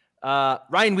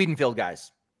 Ryan Wiedenfield,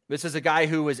 guys. This is a guy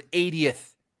who was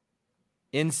 80th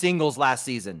in singles last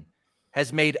season.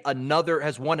 Has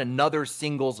won another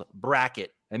singles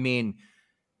bracket. I mean,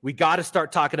 we got to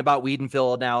start talking about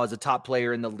Wiedenfield now as a top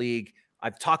player in the league.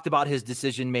 I've talked about his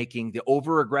decision-making, the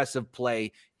over-aggressive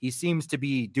play. He seems to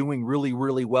be doing really,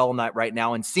 really well right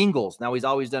now in singles. Now, he's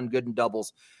always done good in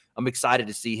doubles. I'm excited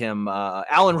to see him.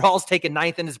 Alan Rawls taking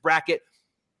 9th in his bracket.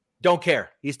 Don't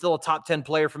care. He's still a top 10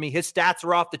 player for me. His stats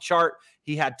are off the chart.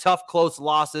 He had tough, close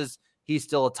losses. He's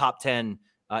still a top 10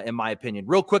 in my opinion.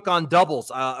 Real quick on doubles.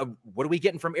 What are we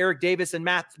getting from Eric Davis and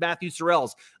Matthew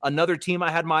Sorrells? Another team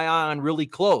I had my eye on really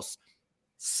close.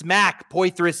 Smack,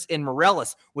 Poitras, and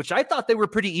Morellis, which I thought they were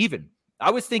pretty even.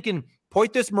 I was thinking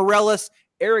Poitras, Morellis,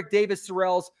 Eric Davis,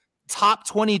 Sorrells, top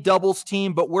 20 doubles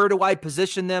team, but where do I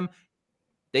position them?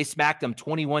 They smacked them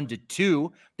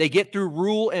 21-2. They get through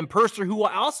Rule and Purser, who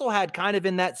I also had kind of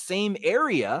in that same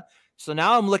area. So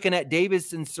now I'm looking at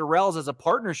Davis and Sorrells as a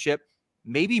partnership,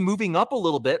 maybe moving up a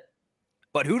little bit.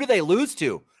 But who do they lose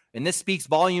to? And this speaks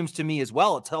volumes to me as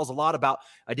well. It tells a lot about,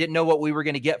 I didn't know what we were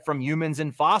going to get from Humans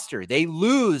and Foster. They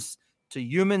lose to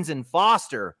Humans and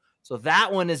Foster. So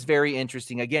that one is very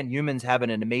interesting. Again, Humans having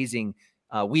an amazing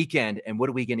weekend. And what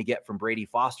are we going to get from Brady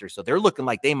Foster? So they're looking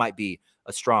like they might be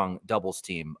a strong doubles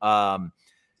team.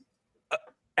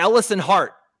 Ellis and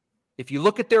Hart, if you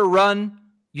look at their run,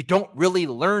 you don't really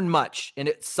learn much. And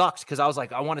it sucks because I was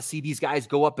like, I want to see these guys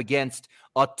go up against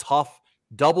a tough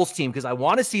doubles team because I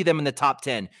want to see them in the top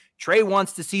 10. Trey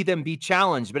wants to see them be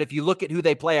challenged, but if you look at who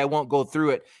they play, I won't go through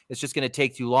it. It's just going to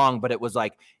take too long, but it was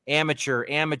like amateur,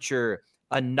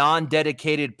 a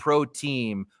non-dedicated pro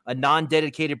team,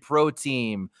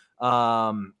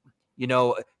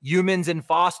 Humans and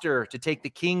Foster to take the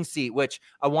king seat, which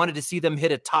I wanted to see them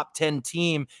hit a top 10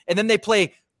 team. And then they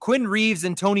play Quinn Reeves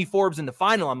and Tony Forbes in the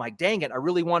final. I'm like, dang it. I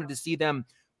really wanted to see them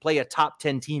play a top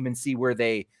 10 team and see where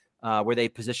they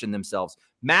position themselves.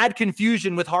 Mad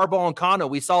confusion with Harbaugh and Cano.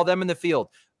 We saw them in the field.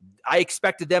 I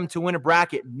expected them to win a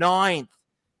bracket, 9th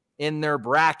in their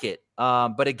bracket.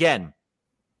 But again,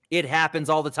 it happens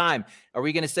all the time. Are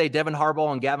we going to say Devin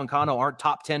Harbaugh and Gavin Cano aren't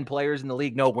top 10 players in the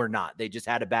league? No, we're not. They just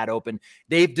had a bad open.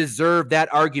 They've deserved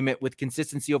that argument with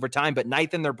consistency over time, but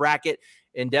 9th in their bracket.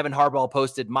 And Devin Harbaugh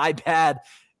posted, my bad,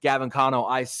 Gavin Cano,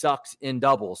 I sucked in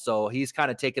doubles. So he's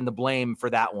kind of taking the blame for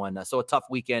that one. So a tough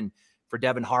weekend for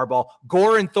Devin Harbaugh.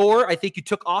 Gore and Thor, I think you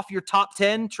took off your top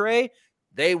 10, Trey.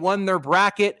 They won their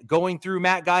bracket going through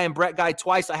Matt Guy and Brett Guy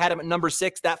twice. I had them at number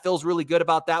 6. That feels really good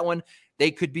about that one. They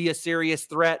could be a serious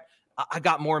threat. I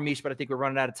got more, Meesh, but I think we're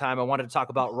running out of time. I wanted to talk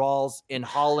about Rawls in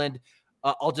Holland.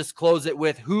 I'll just close it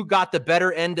with who got the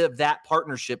better end of that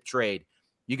partnership trade.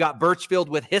 You got Birchfield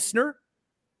with Hissner.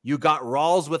 You got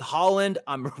Rawls with Holland.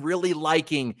 I'm really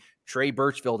liking Trey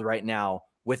Birchfield right now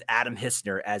with Adam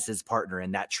Hissner as his partner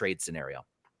in that trade scenario.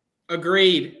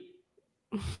 Agreed.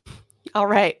 All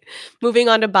right. Moving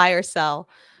on to buy or sell.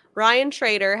 Ryan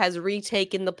Trader has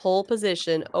retaken the pole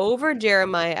position over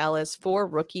Jeremiah Ellis for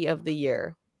Rookie of the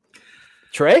Year.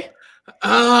 Trey?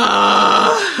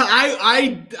 I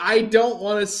don't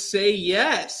want to say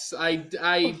yes. I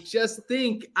just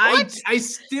think I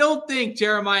still think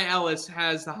Jeremiah Ellis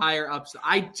has the higher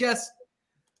upside. You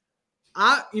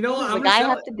know what? I'm I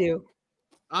have to do.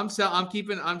 I'm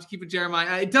keeping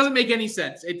Jeremiah. It doesn't make any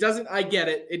sense. It doesn't. I get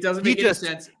it. It doesn't make any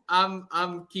sense. I'm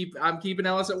keeping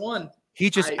Ellis at 1. He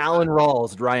just Alan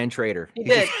Rawls, Ryan Trader. He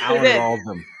did. Alan Rawls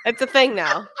him. It's a thing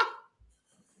now.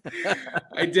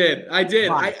 I did. I don't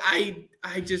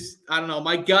know.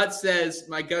 My gut says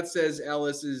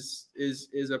Ellis is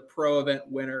is a pro event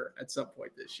winner at some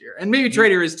point this year, and maybe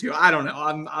Trader is too. I don't know.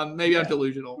 I'm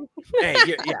delusional. Hey,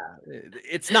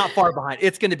 it's not far behind.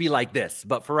 It's going to be like this,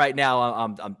 but for right now,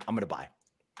 I'm going to buy.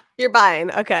 You're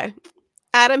buying, okay.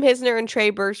 Adam Hisner and Trey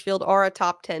Birchfield are a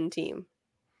top 10 team.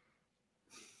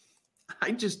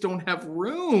 I just don't have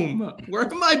room. Where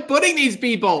am I putting these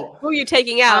people? Who are you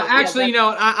taking out? Actually,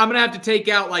 I'm going to have to take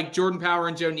out like Jordan Power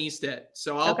and Joe Neestet.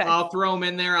 So I'll throw them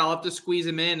in there. I'll have to squeeze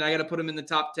them in. I got to put them in the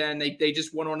top 10. They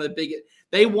just won one of the biggest.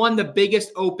 They won the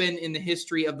biggest Open in the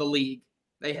history of the league.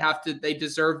 They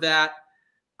deserve that.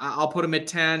 I'll put them at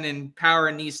 10, and Power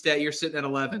and Neestet, you're sitting at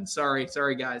 11.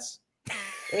 Sorry, guys.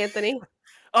 Anthony?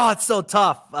 Oh, it's so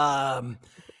tough.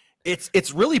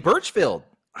 It's really Birchfield.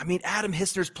 I mean, Adam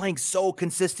Hisner's playing so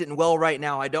consistent and well right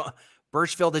now.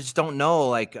 Birchfield, I just don't know.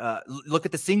 Like, look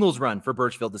at the singles run for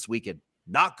Birchfield this weekend.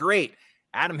 Not great.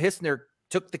 Adam Hisner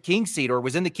took the king seat, or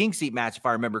was in the king seat match, if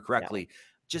I remember correctly.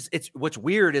 Yeah. What's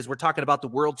weird is we're talking about the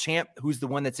world champ, who's the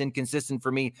one that's inconsistent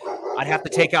for me. I'd have to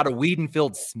take out a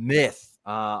Wiedenfield Smith.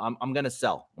 I'm going to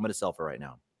sell. I'm going to sell for right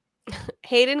now.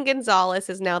 Hayden Gonzalez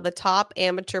is now the top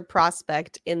amateur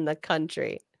prospect in the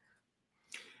country.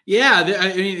 Yeah,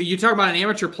 I mean, you talk about an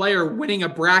amateur player winning a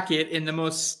bracket in the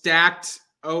most stacked,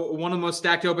 one of the most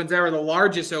stacked Opens ever, the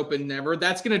largest Open ever.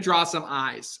 That's going to draw some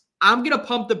eyes. I'm going to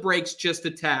pump the brakes just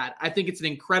a tad. I think it's an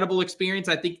incredible experience.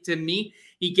 I think, to me,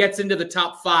 he gets into the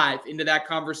top 5, into that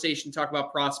conversation, talk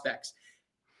about prospects.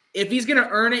 If he's going to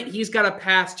earn it, he's got to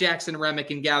pass Jackson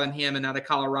Remick and Gavin Hammond out of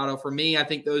Colorado. For me, I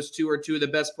think those two are two of the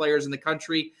best players in the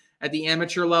country at the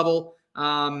amateur level.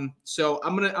 So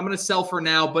I'm gonna sell for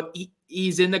now, but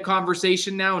he's in the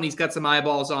conversation now, and he's got some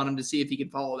eyeballs on him to see if he can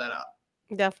follow that up.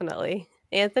 Definitely.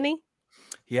 Anthony?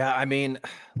 Yeah, I mean,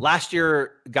 last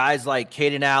year, guys like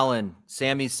Caden Allen,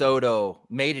 Sammy Soto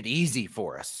made it easy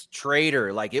for us.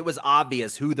 Trader, like, it was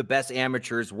obvious who the best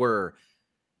amateurs were.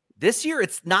 This year,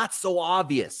 it's not so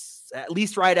obvious, at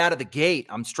least right out of the gate.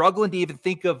 I'm struggling to even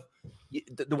think of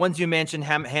the ones you mentioned,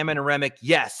 Hammond and Remick.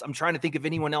 Yes, I'm trying to think of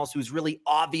anyone else who's really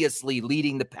obviously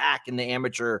leading the pack in the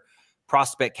amateur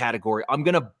prospect category. I'm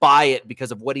going to buy it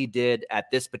because of what he did at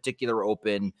this particular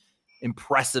Open.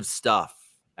 Impressive stuff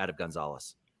out of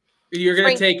Gonzalez. You're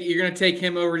going to take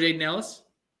him over Jaden Ellis?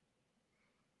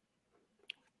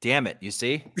 Damn it, you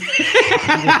see?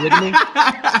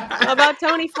 How about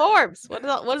Tony Forbes? What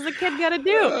does the kid got to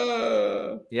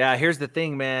do? Yeah, here's the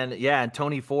thing, man. Yeah, and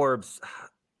Tony Forbes,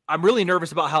 I'm really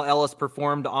nervous about how Ellis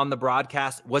performed on the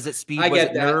broadcast. Was it speed? Was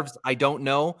it nerves? I don't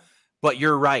know, but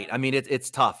you're right. I mean,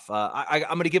 it's tough. I'm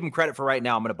going to give him credit for right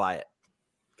now. I'm going to buy it.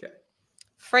 Okay.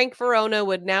 Frank Verona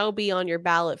would now be on your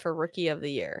ballot for Rookie of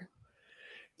the Year.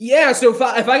 Yeah, so if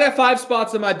I got 5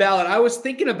 spots on my ballot, I was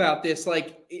thinking about this.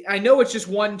 Like, I know it's just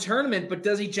one tournament, but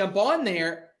does he jump on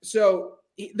there? So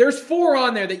there's 4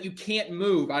 on there that you can't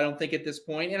move, I don't think, at this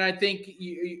point. And I think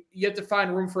you have to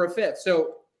find room for a 5th.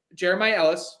 So Jeremiah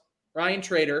Ellis, Ryan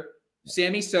Trader,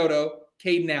 Sammy Soto,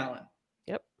 Caden Allen.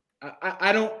 Yep.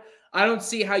 I don't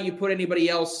see how you put anybody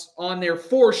else on there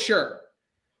for sure.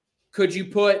 Could you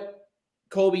put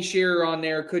Colby Shearer on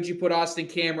there? Could you put Austin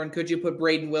Cameron? Could you put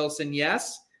Braden Wilson?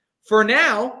 Yes. For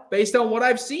now, based on what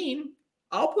I've seen,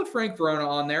 I'll put Frank Verona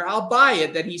on there. I'll buy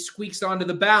it that he squeaks onto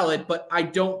the ballot, but I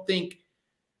don't think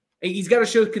he's got to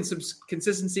show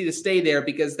consistency to stay there,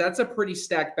 because that's a pretty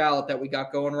stacked ballot that we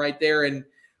got going right there. And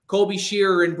Colby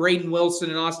Shearer and Braden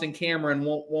Wilson and Austin Cameron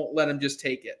won't let him just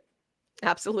take it.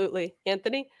 Absolutely.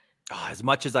 Anthony? As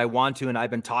much as I want to, and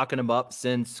I've been talking him up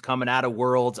since coming out of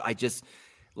Worlds, I just,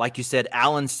 like you said,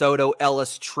 Allen, Soto,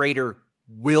 Ellis, Trader,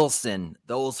 Wilson,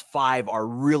 those 5 are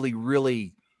really,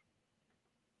 really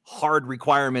hard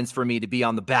requirements for me to be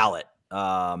on the ballot.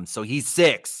 So he's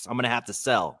 6. I'm going to have to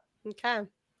sell. Okay.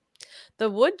 The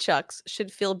Woodchucks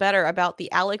should feel better about the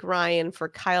Alec Ryan for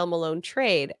Kyle Malone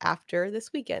trade after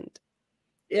this weekend.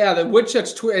 Yeah, the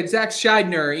Woodchucks Zach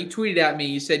Scheidner, he tweeted at me.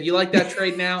 He said, "You like that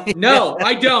trade now?" No,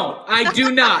 I don't. I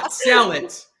do not. Sell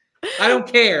it. I don't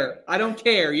care.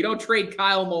 You don't trade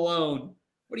Kyle Malone.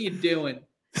 What are you doing?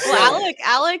 Well,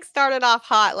 Alec started off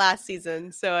hot last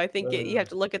season, so I think you have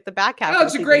to look at the back half.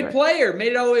 Alec's a great player.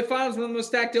 Made it all the way to finals, one of the most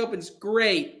stacked Opens.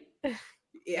 Great.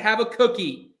 Have a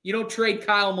cookie. You don't trade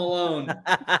Kyle Malone.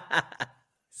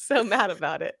 So mad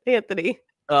about it. Anthony.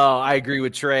 Oh, I agree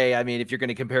with Trey. I mean, if you're going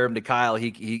to compare him to Kyle,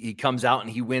 he comes out and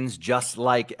he wins just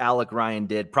like Alec Ryan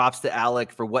did. Props to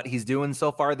Alec for what he's doing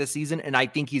so far this season. And I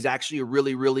think he's actually a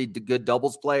really, really good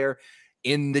doubles player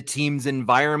in the team's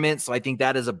environment. So I think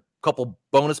that is a couple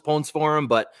bonus points for him,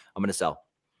 but I'm going to sell.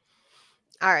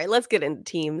 All right, let's get into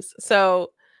teams.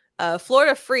 So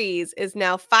Florida Freeze is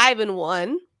now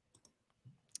 5-1.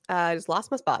 I just lost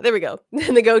my spot. There we go.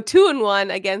 And they go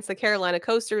 2-1 against the Carolina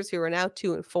Coasters, who are now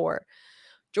 2-4.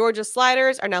 Georgia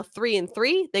Sliders are now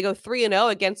 3-3. They go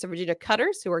 3-0 against the Virginia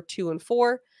Cutters, who are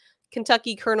 2-4.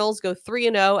 Kentucky Colonels go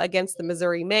 3-0 against the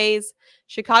Missouri Mays.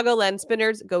 Chicagoland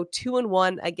Spinners go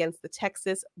 2-1 against the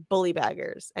Texas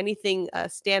Bullybaggers. Anything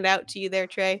stand out to you there,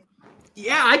 Trey?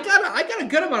 Yeah, I got a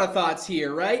good amount of thoughts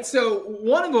here, right? So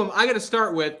one of them I got to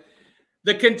start with.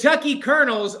 The Kentucky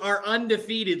Colonels are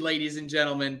undefeated, ladies and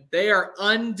gentlemen. They are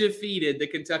undefeated, the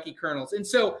Kentucky Colonels. And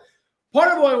so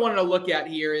part of what I wanted to look at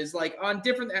here is like on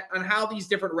how these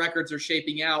different records are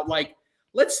shaping out. Like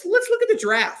let's look at the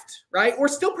draft, right? We're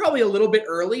still probably a little bit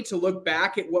early to look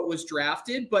back at what was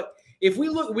drafted, but if we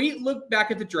look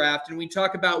back at the draft and we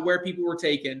talk about where people were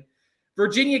taken.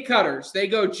 Virginia Cutters, they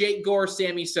go Jake Gore,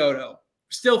 Sammy Soto.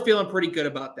 Still feeling pretty good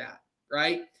about that,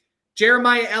 right?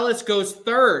 Jeremiah Ellis goes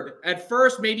third. At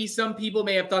first, maybe some people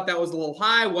may have thought that was a little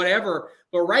high, whatever.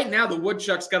 But right now, the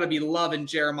Woodchucks got to be loving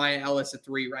Jeremiah Ellis at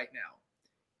 3 right now.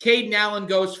 Caden Allen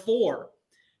goes 4.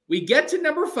 We get to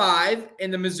number 5,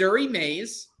 and the Missouri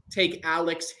Mays take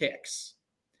Alex Hicks.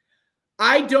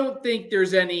 I don't think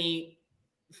there's any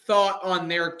thought on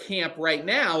their camp right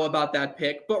now about that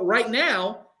pick. But right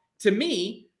now, to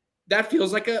me, that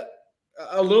feels like a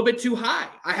little bit too high.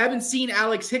 I haven't seen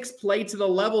Alex Hicks play to the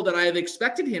level that I have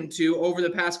expected him to over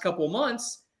the past couple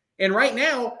months. And right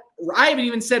now, I haven't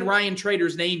even said Ryan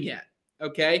Trader's name yet.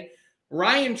 Okay.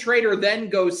 Ryan Trader then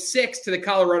goes 6 to the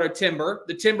Colorado Timber.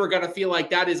 The Timber got to feel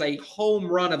like that is a home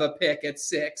run of a pick at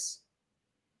 6.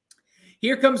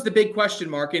 Here comes the big question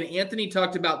mark. And Anthony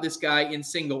talked about this guy in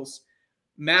singles,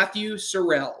 Matthew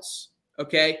Sorrells.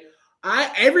 Okay.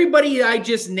 Everybody I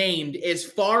just named is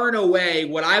far and away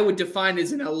what I would define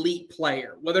as an elite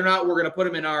player. Whether or not we're going to put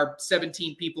him in our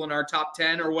 17 people in our top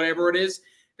 10 or whatever it is,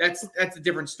 that's a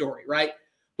different story, right?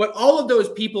 But all of those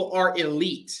people are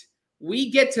elite.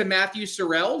 We get to Matthew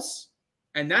Sorrells,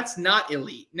 and that's not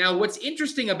elite. Now, what's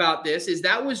interesting about this is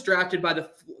that was drafted by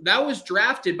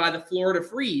the Florida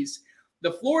Freeze.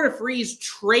 The Florida Freeze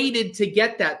traded to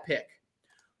get that pick.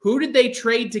 Who did they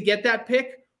trade to get that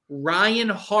pick? Ryan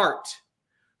Hart,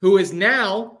 who is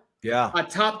now a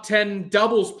top 10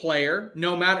 doubles player,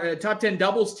 no matter a top 10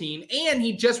 doubles team, and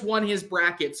he just won his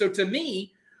bracket. So to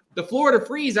me, the Florida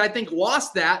Freeze, I think,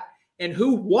 lost that, and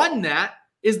who won that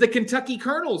is the Kentucky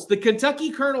Colonels. The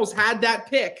Kentucky Colonels had that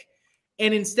pick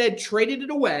and instead traded it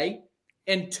away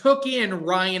and took in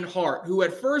Ryan Hart, who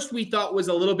at first we thought was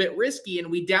a little bit risky,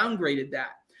 and we downgraded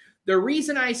that. The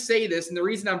reason I say this and the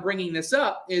reason I'm bringing this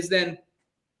up is then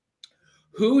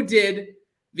who did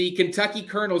the Kentucky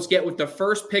Colonels get with the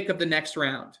first pick of the next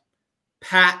round?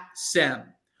 Pat Sem.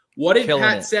 What did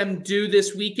Pat Sem do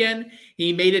this weekend?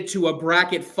 He made it to a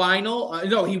bracket final.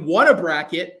 He won a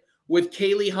bracket with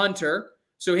Kaylee Hunter.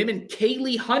 So him and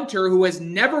Kaylee Hunter, who has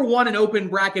never won an open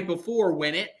bracket before,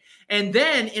 win it. And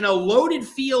then in a loaded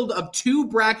field of 2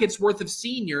 brackets worth of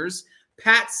seniors,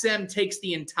 Pat Sem takes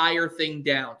the entire thing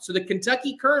down. So the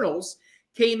Kentucky Colonels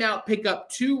came out, pick up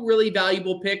 2 really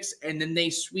valuable picks, and then they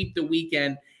sweep the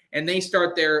weekend, and they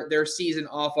start their season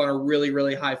off on a really,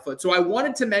 really high foot. So I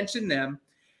wanted to mention them.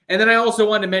 And then I also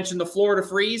wanted to mention the Florida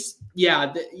Freeze.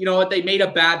 Yeah, you know what? They made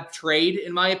a bad trade,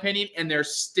 in my opinion, and they're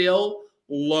still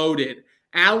loaded.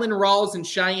 Alan Rawls and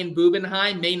Cheyenne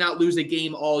Bubenheim may not lose a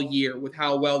game all year with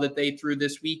how well that they threw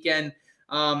this weekend.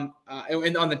 And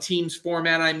on the teams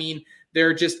format, I mean,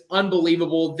 they're just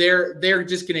unbelievable. They're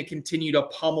just going to continue to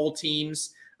pummel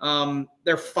teams.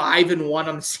 They're 5-1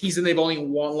 on the season. They've only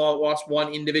lost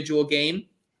 1 individual game.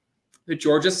 The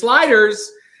Georgia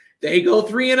Sliders, they go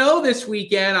 3-0 this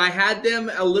weekend. I had them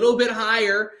a little bit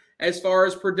higher as far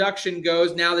as production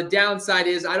goes. Now, the downside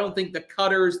is I don't think the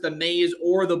Cutters, the Mays,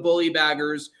 or the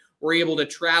Bullybaggers were able to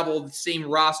travel the same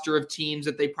roster of teams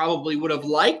that they probably would have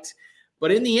liked.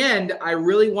 But in the end, I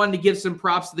really wanted to give some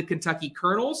props to the Kentucky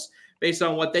Colonels based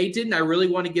on what they did. And I really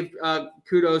want to give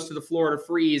kudos to the Florida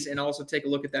Freeze and also take a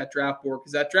look at that draft board,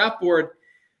 because that draft board,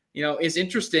 is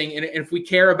interesting. And if we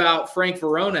care about Frank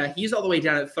Verona, he's all the way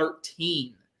down at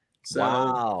 13. So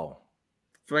wow.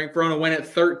 Frank Verona went at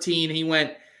 13. He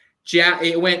went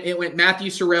it went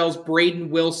Matthew Sorrells, Braden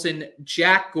Wilson,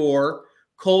 Jack Gore,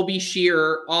 Colby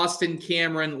Shearer, Austin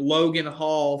Cameron, Logan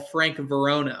Hall, Frank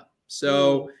Verona.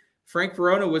 So Frank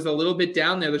Verona was a little bit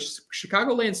down there. The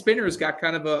Chicagoland Spinners got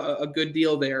kind of a good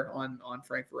deal there on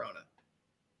Frank Verona.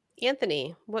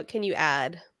 Anthony, what can you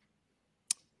add?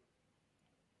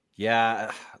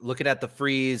 Yeah, looking at the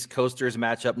Freeze Coasters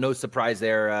matchup, no surprise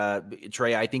there.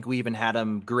 Trey, I think we even had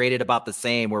them graded about the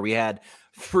same, where we had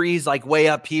Freeze like way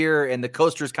up here and the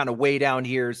Coasters kind of way down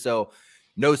here. So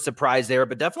no surprise there,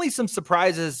 but definitely some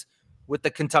surprises with the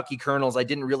Kentucky Colonels. I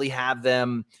didn't really have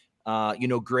them,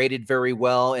 graded very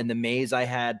well. And the Mays I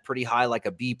had pretty high, like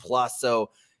a B+. So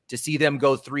to see them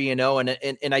go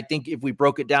 3-0, and I think if we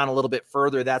broke it down a little bit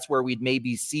further, that's where we'd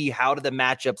maybe see how do the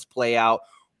matchups play out.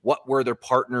 What were their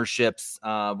partnerships?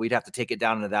 We'd have to take it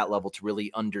down to that level to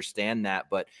really understand that.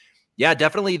 But yeah,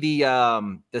 definitely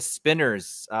the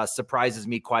Spinners surprises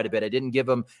me quite a bit. I didn't give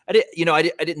them, I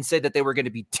didn't say that they were going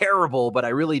to be terrible, but I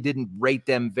really didn't rate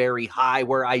them very high.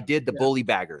 Where I did the Bully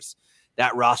Baggers.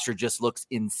 That roster just looks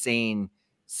insane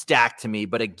stacked to me.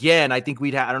 But again, I think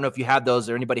I don't know if you have those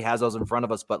or anybody has those in front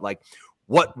of us, but like,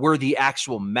 what were the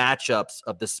actual matchups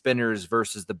of the Spinners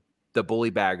versus the Bully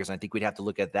Baggers? And I think we'd have to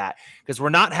look at that because we're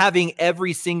not having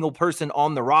every single person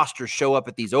on the roster show up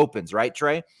at these opens, right,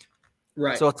 Trey?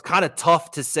 Right. So it's kind of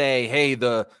tough to say, hey,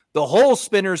 the whole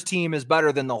Spinners team is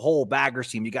better than the whole Baggers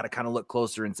team. You got to kind of look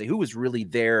closer and say who was really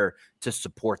there to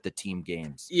support the team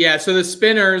games. Yeah. So the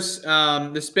Spinners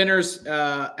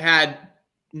had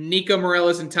Nico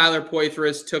Morellis and Tyler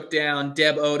Poitras took down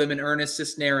Deb Odom and Ernest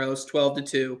Cisneros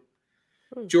 12-2.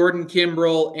 Jordan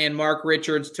Kimbrell and Mark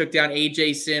Richards took down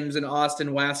AJ Sims and Austin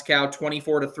Waskow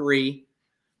 24-3.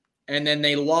 And then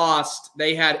they lost.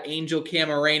 They had Angel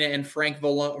Camarena and Frank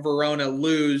Verona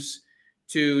lose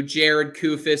to Jared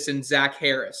Kufis and Zach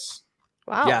Harris.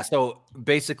 Wow. Yeah, so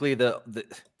basically the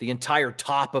entire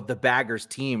top of the Baggers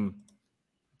team,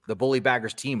 the Bully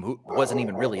Baggers team, who wasn't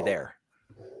even really there.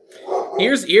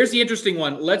 Here's the interesting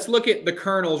one. Let's look at the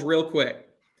Colonels real quick.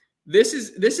 This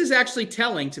is actually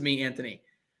telling to me, Anthony.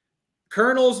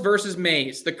 Colonels versus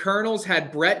Mays. The Colonels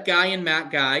had Brett Guy and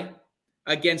Matt Guy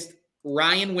against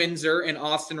Ryan Windsor and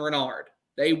Austin Renard.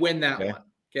 They win that one.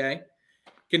 Okay.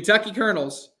 Kentucky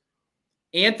Colonels.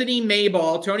 Anthony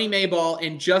Mayball, Tony Mayball,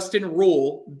 and Justin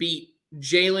Rule beat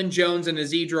Jalen Jones and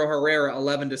Isidro Herrera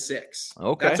 11-6.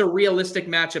 Okay. That's a realistic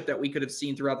matchup that we could have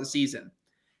seen throughout the season.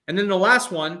 And then the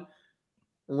last one,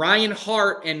 Ryan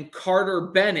Hart and Carter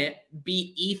Bennett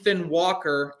beat Ethan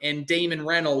Walker and Damon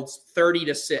Reynolds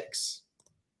 30-6.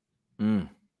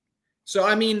 So,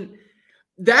 I mean,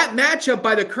 that matchup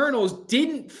by the Colonels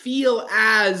didn't feel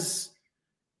as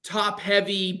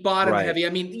top-heavy, bottom-heavy.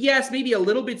 I mean, yes, maybe a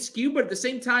little bit skewed, but at the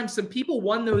same time, some people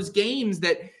won those games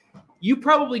that you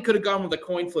probably could have gone with a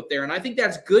coin flip there. And I think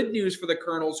that's good news for the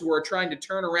Colonels who are trying to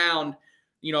turn around,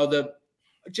 the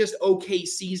just okay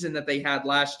season that they had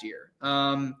last year.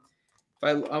 If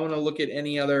I want to look at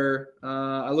any other,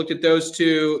 I looked at those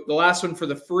two. The last one for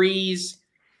the Freeze.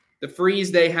 The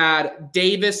Freeze, they had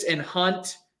Davis and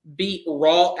Hunt beat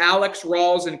Alex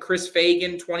Rawls and Chris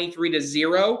Fagan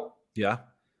 23-0. Yeah.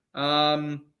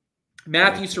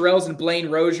 Matthew Sorrells and Blaine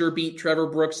Rozier beat Trevor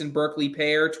Brooks and Berkeley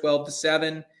Pear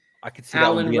 12-7. I could see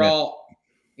Alan Rawls.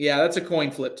 Yeah, that's a coin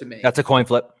flip to me. That's a coin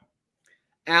flip.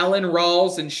 Alan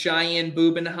Rawls and Cheyenne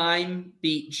Bubenheim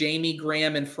beat Jamie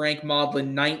Graham and Frank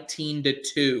Maudlin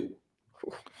 19-2.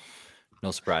 No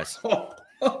surprise.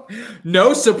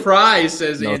 No surprise,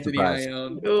 says Anthony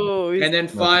Ione. Oh, and then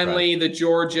finally, the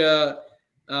Georgia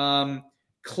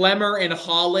Clemmer and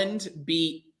Holland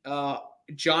beat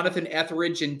Jonathan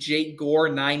Etheridge and Jake Gore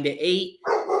 9-8.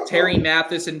 Terry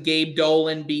Mathis and Gabe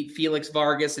Dolan beat Felix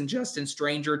Vargas and Justin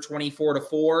Stranger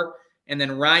 24-4. And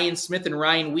then Ryan Smith and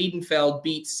Ryan Wiedenfeld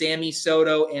beat Sammy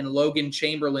Soto and Logan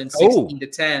Chamberlain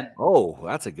 16-10. Oh,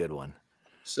 that's a good one.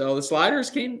 So the Sliders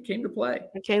came to play.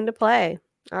 It came to play.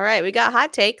 All right, we got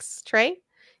hot takes. Trey,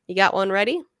 you got one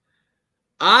ready?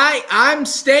 I'm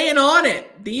staying on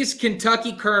it. These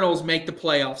Kentucky Colonels make the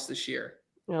playoffs this year.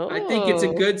 Oh. I think it's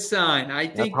a good sign. I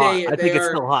think it's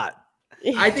still hot.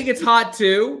 I think it's hot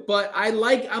too, but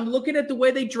I'm looking at the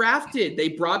way they drafted. They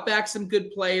brought back some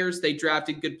good players. They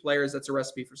drafted good players. That's a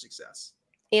recipe for success.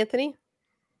 Anthony?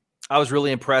 I was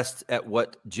really impressed at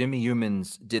what Jimmy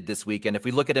Humans did this weekend. If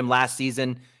we look at him last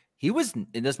season, he was, and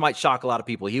this might shock a lot of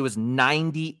people, he was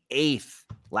 98th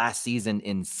last season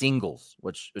in singles,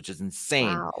 which is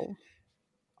insane. Wow.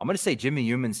 I'm going to say Jimmy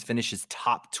Humans finishes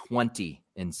top 20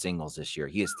 in singles this year.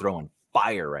 He is throwing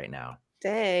fire right now.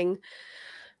 Dang.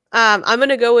 I'm going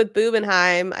to go with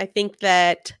Bubenheim. I think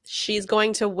that she's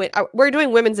going to win. We're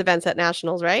doing women's events at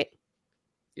Nationals, right?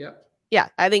 Yeah. Yeah,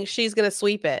 I think she's going to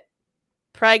sweep it.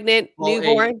 Pregnant,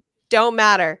 newborn, don't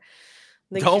matter.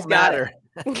 Don't matter.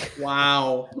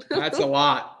 Wow. That's a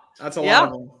lot. That's a Yeah. lot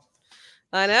of them.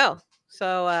 I know.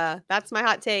 So that's my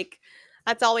hot take.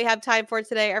 That's all we have time for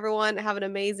today, everyone. Have an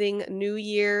amazing new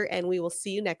year, and we will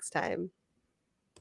see you next time.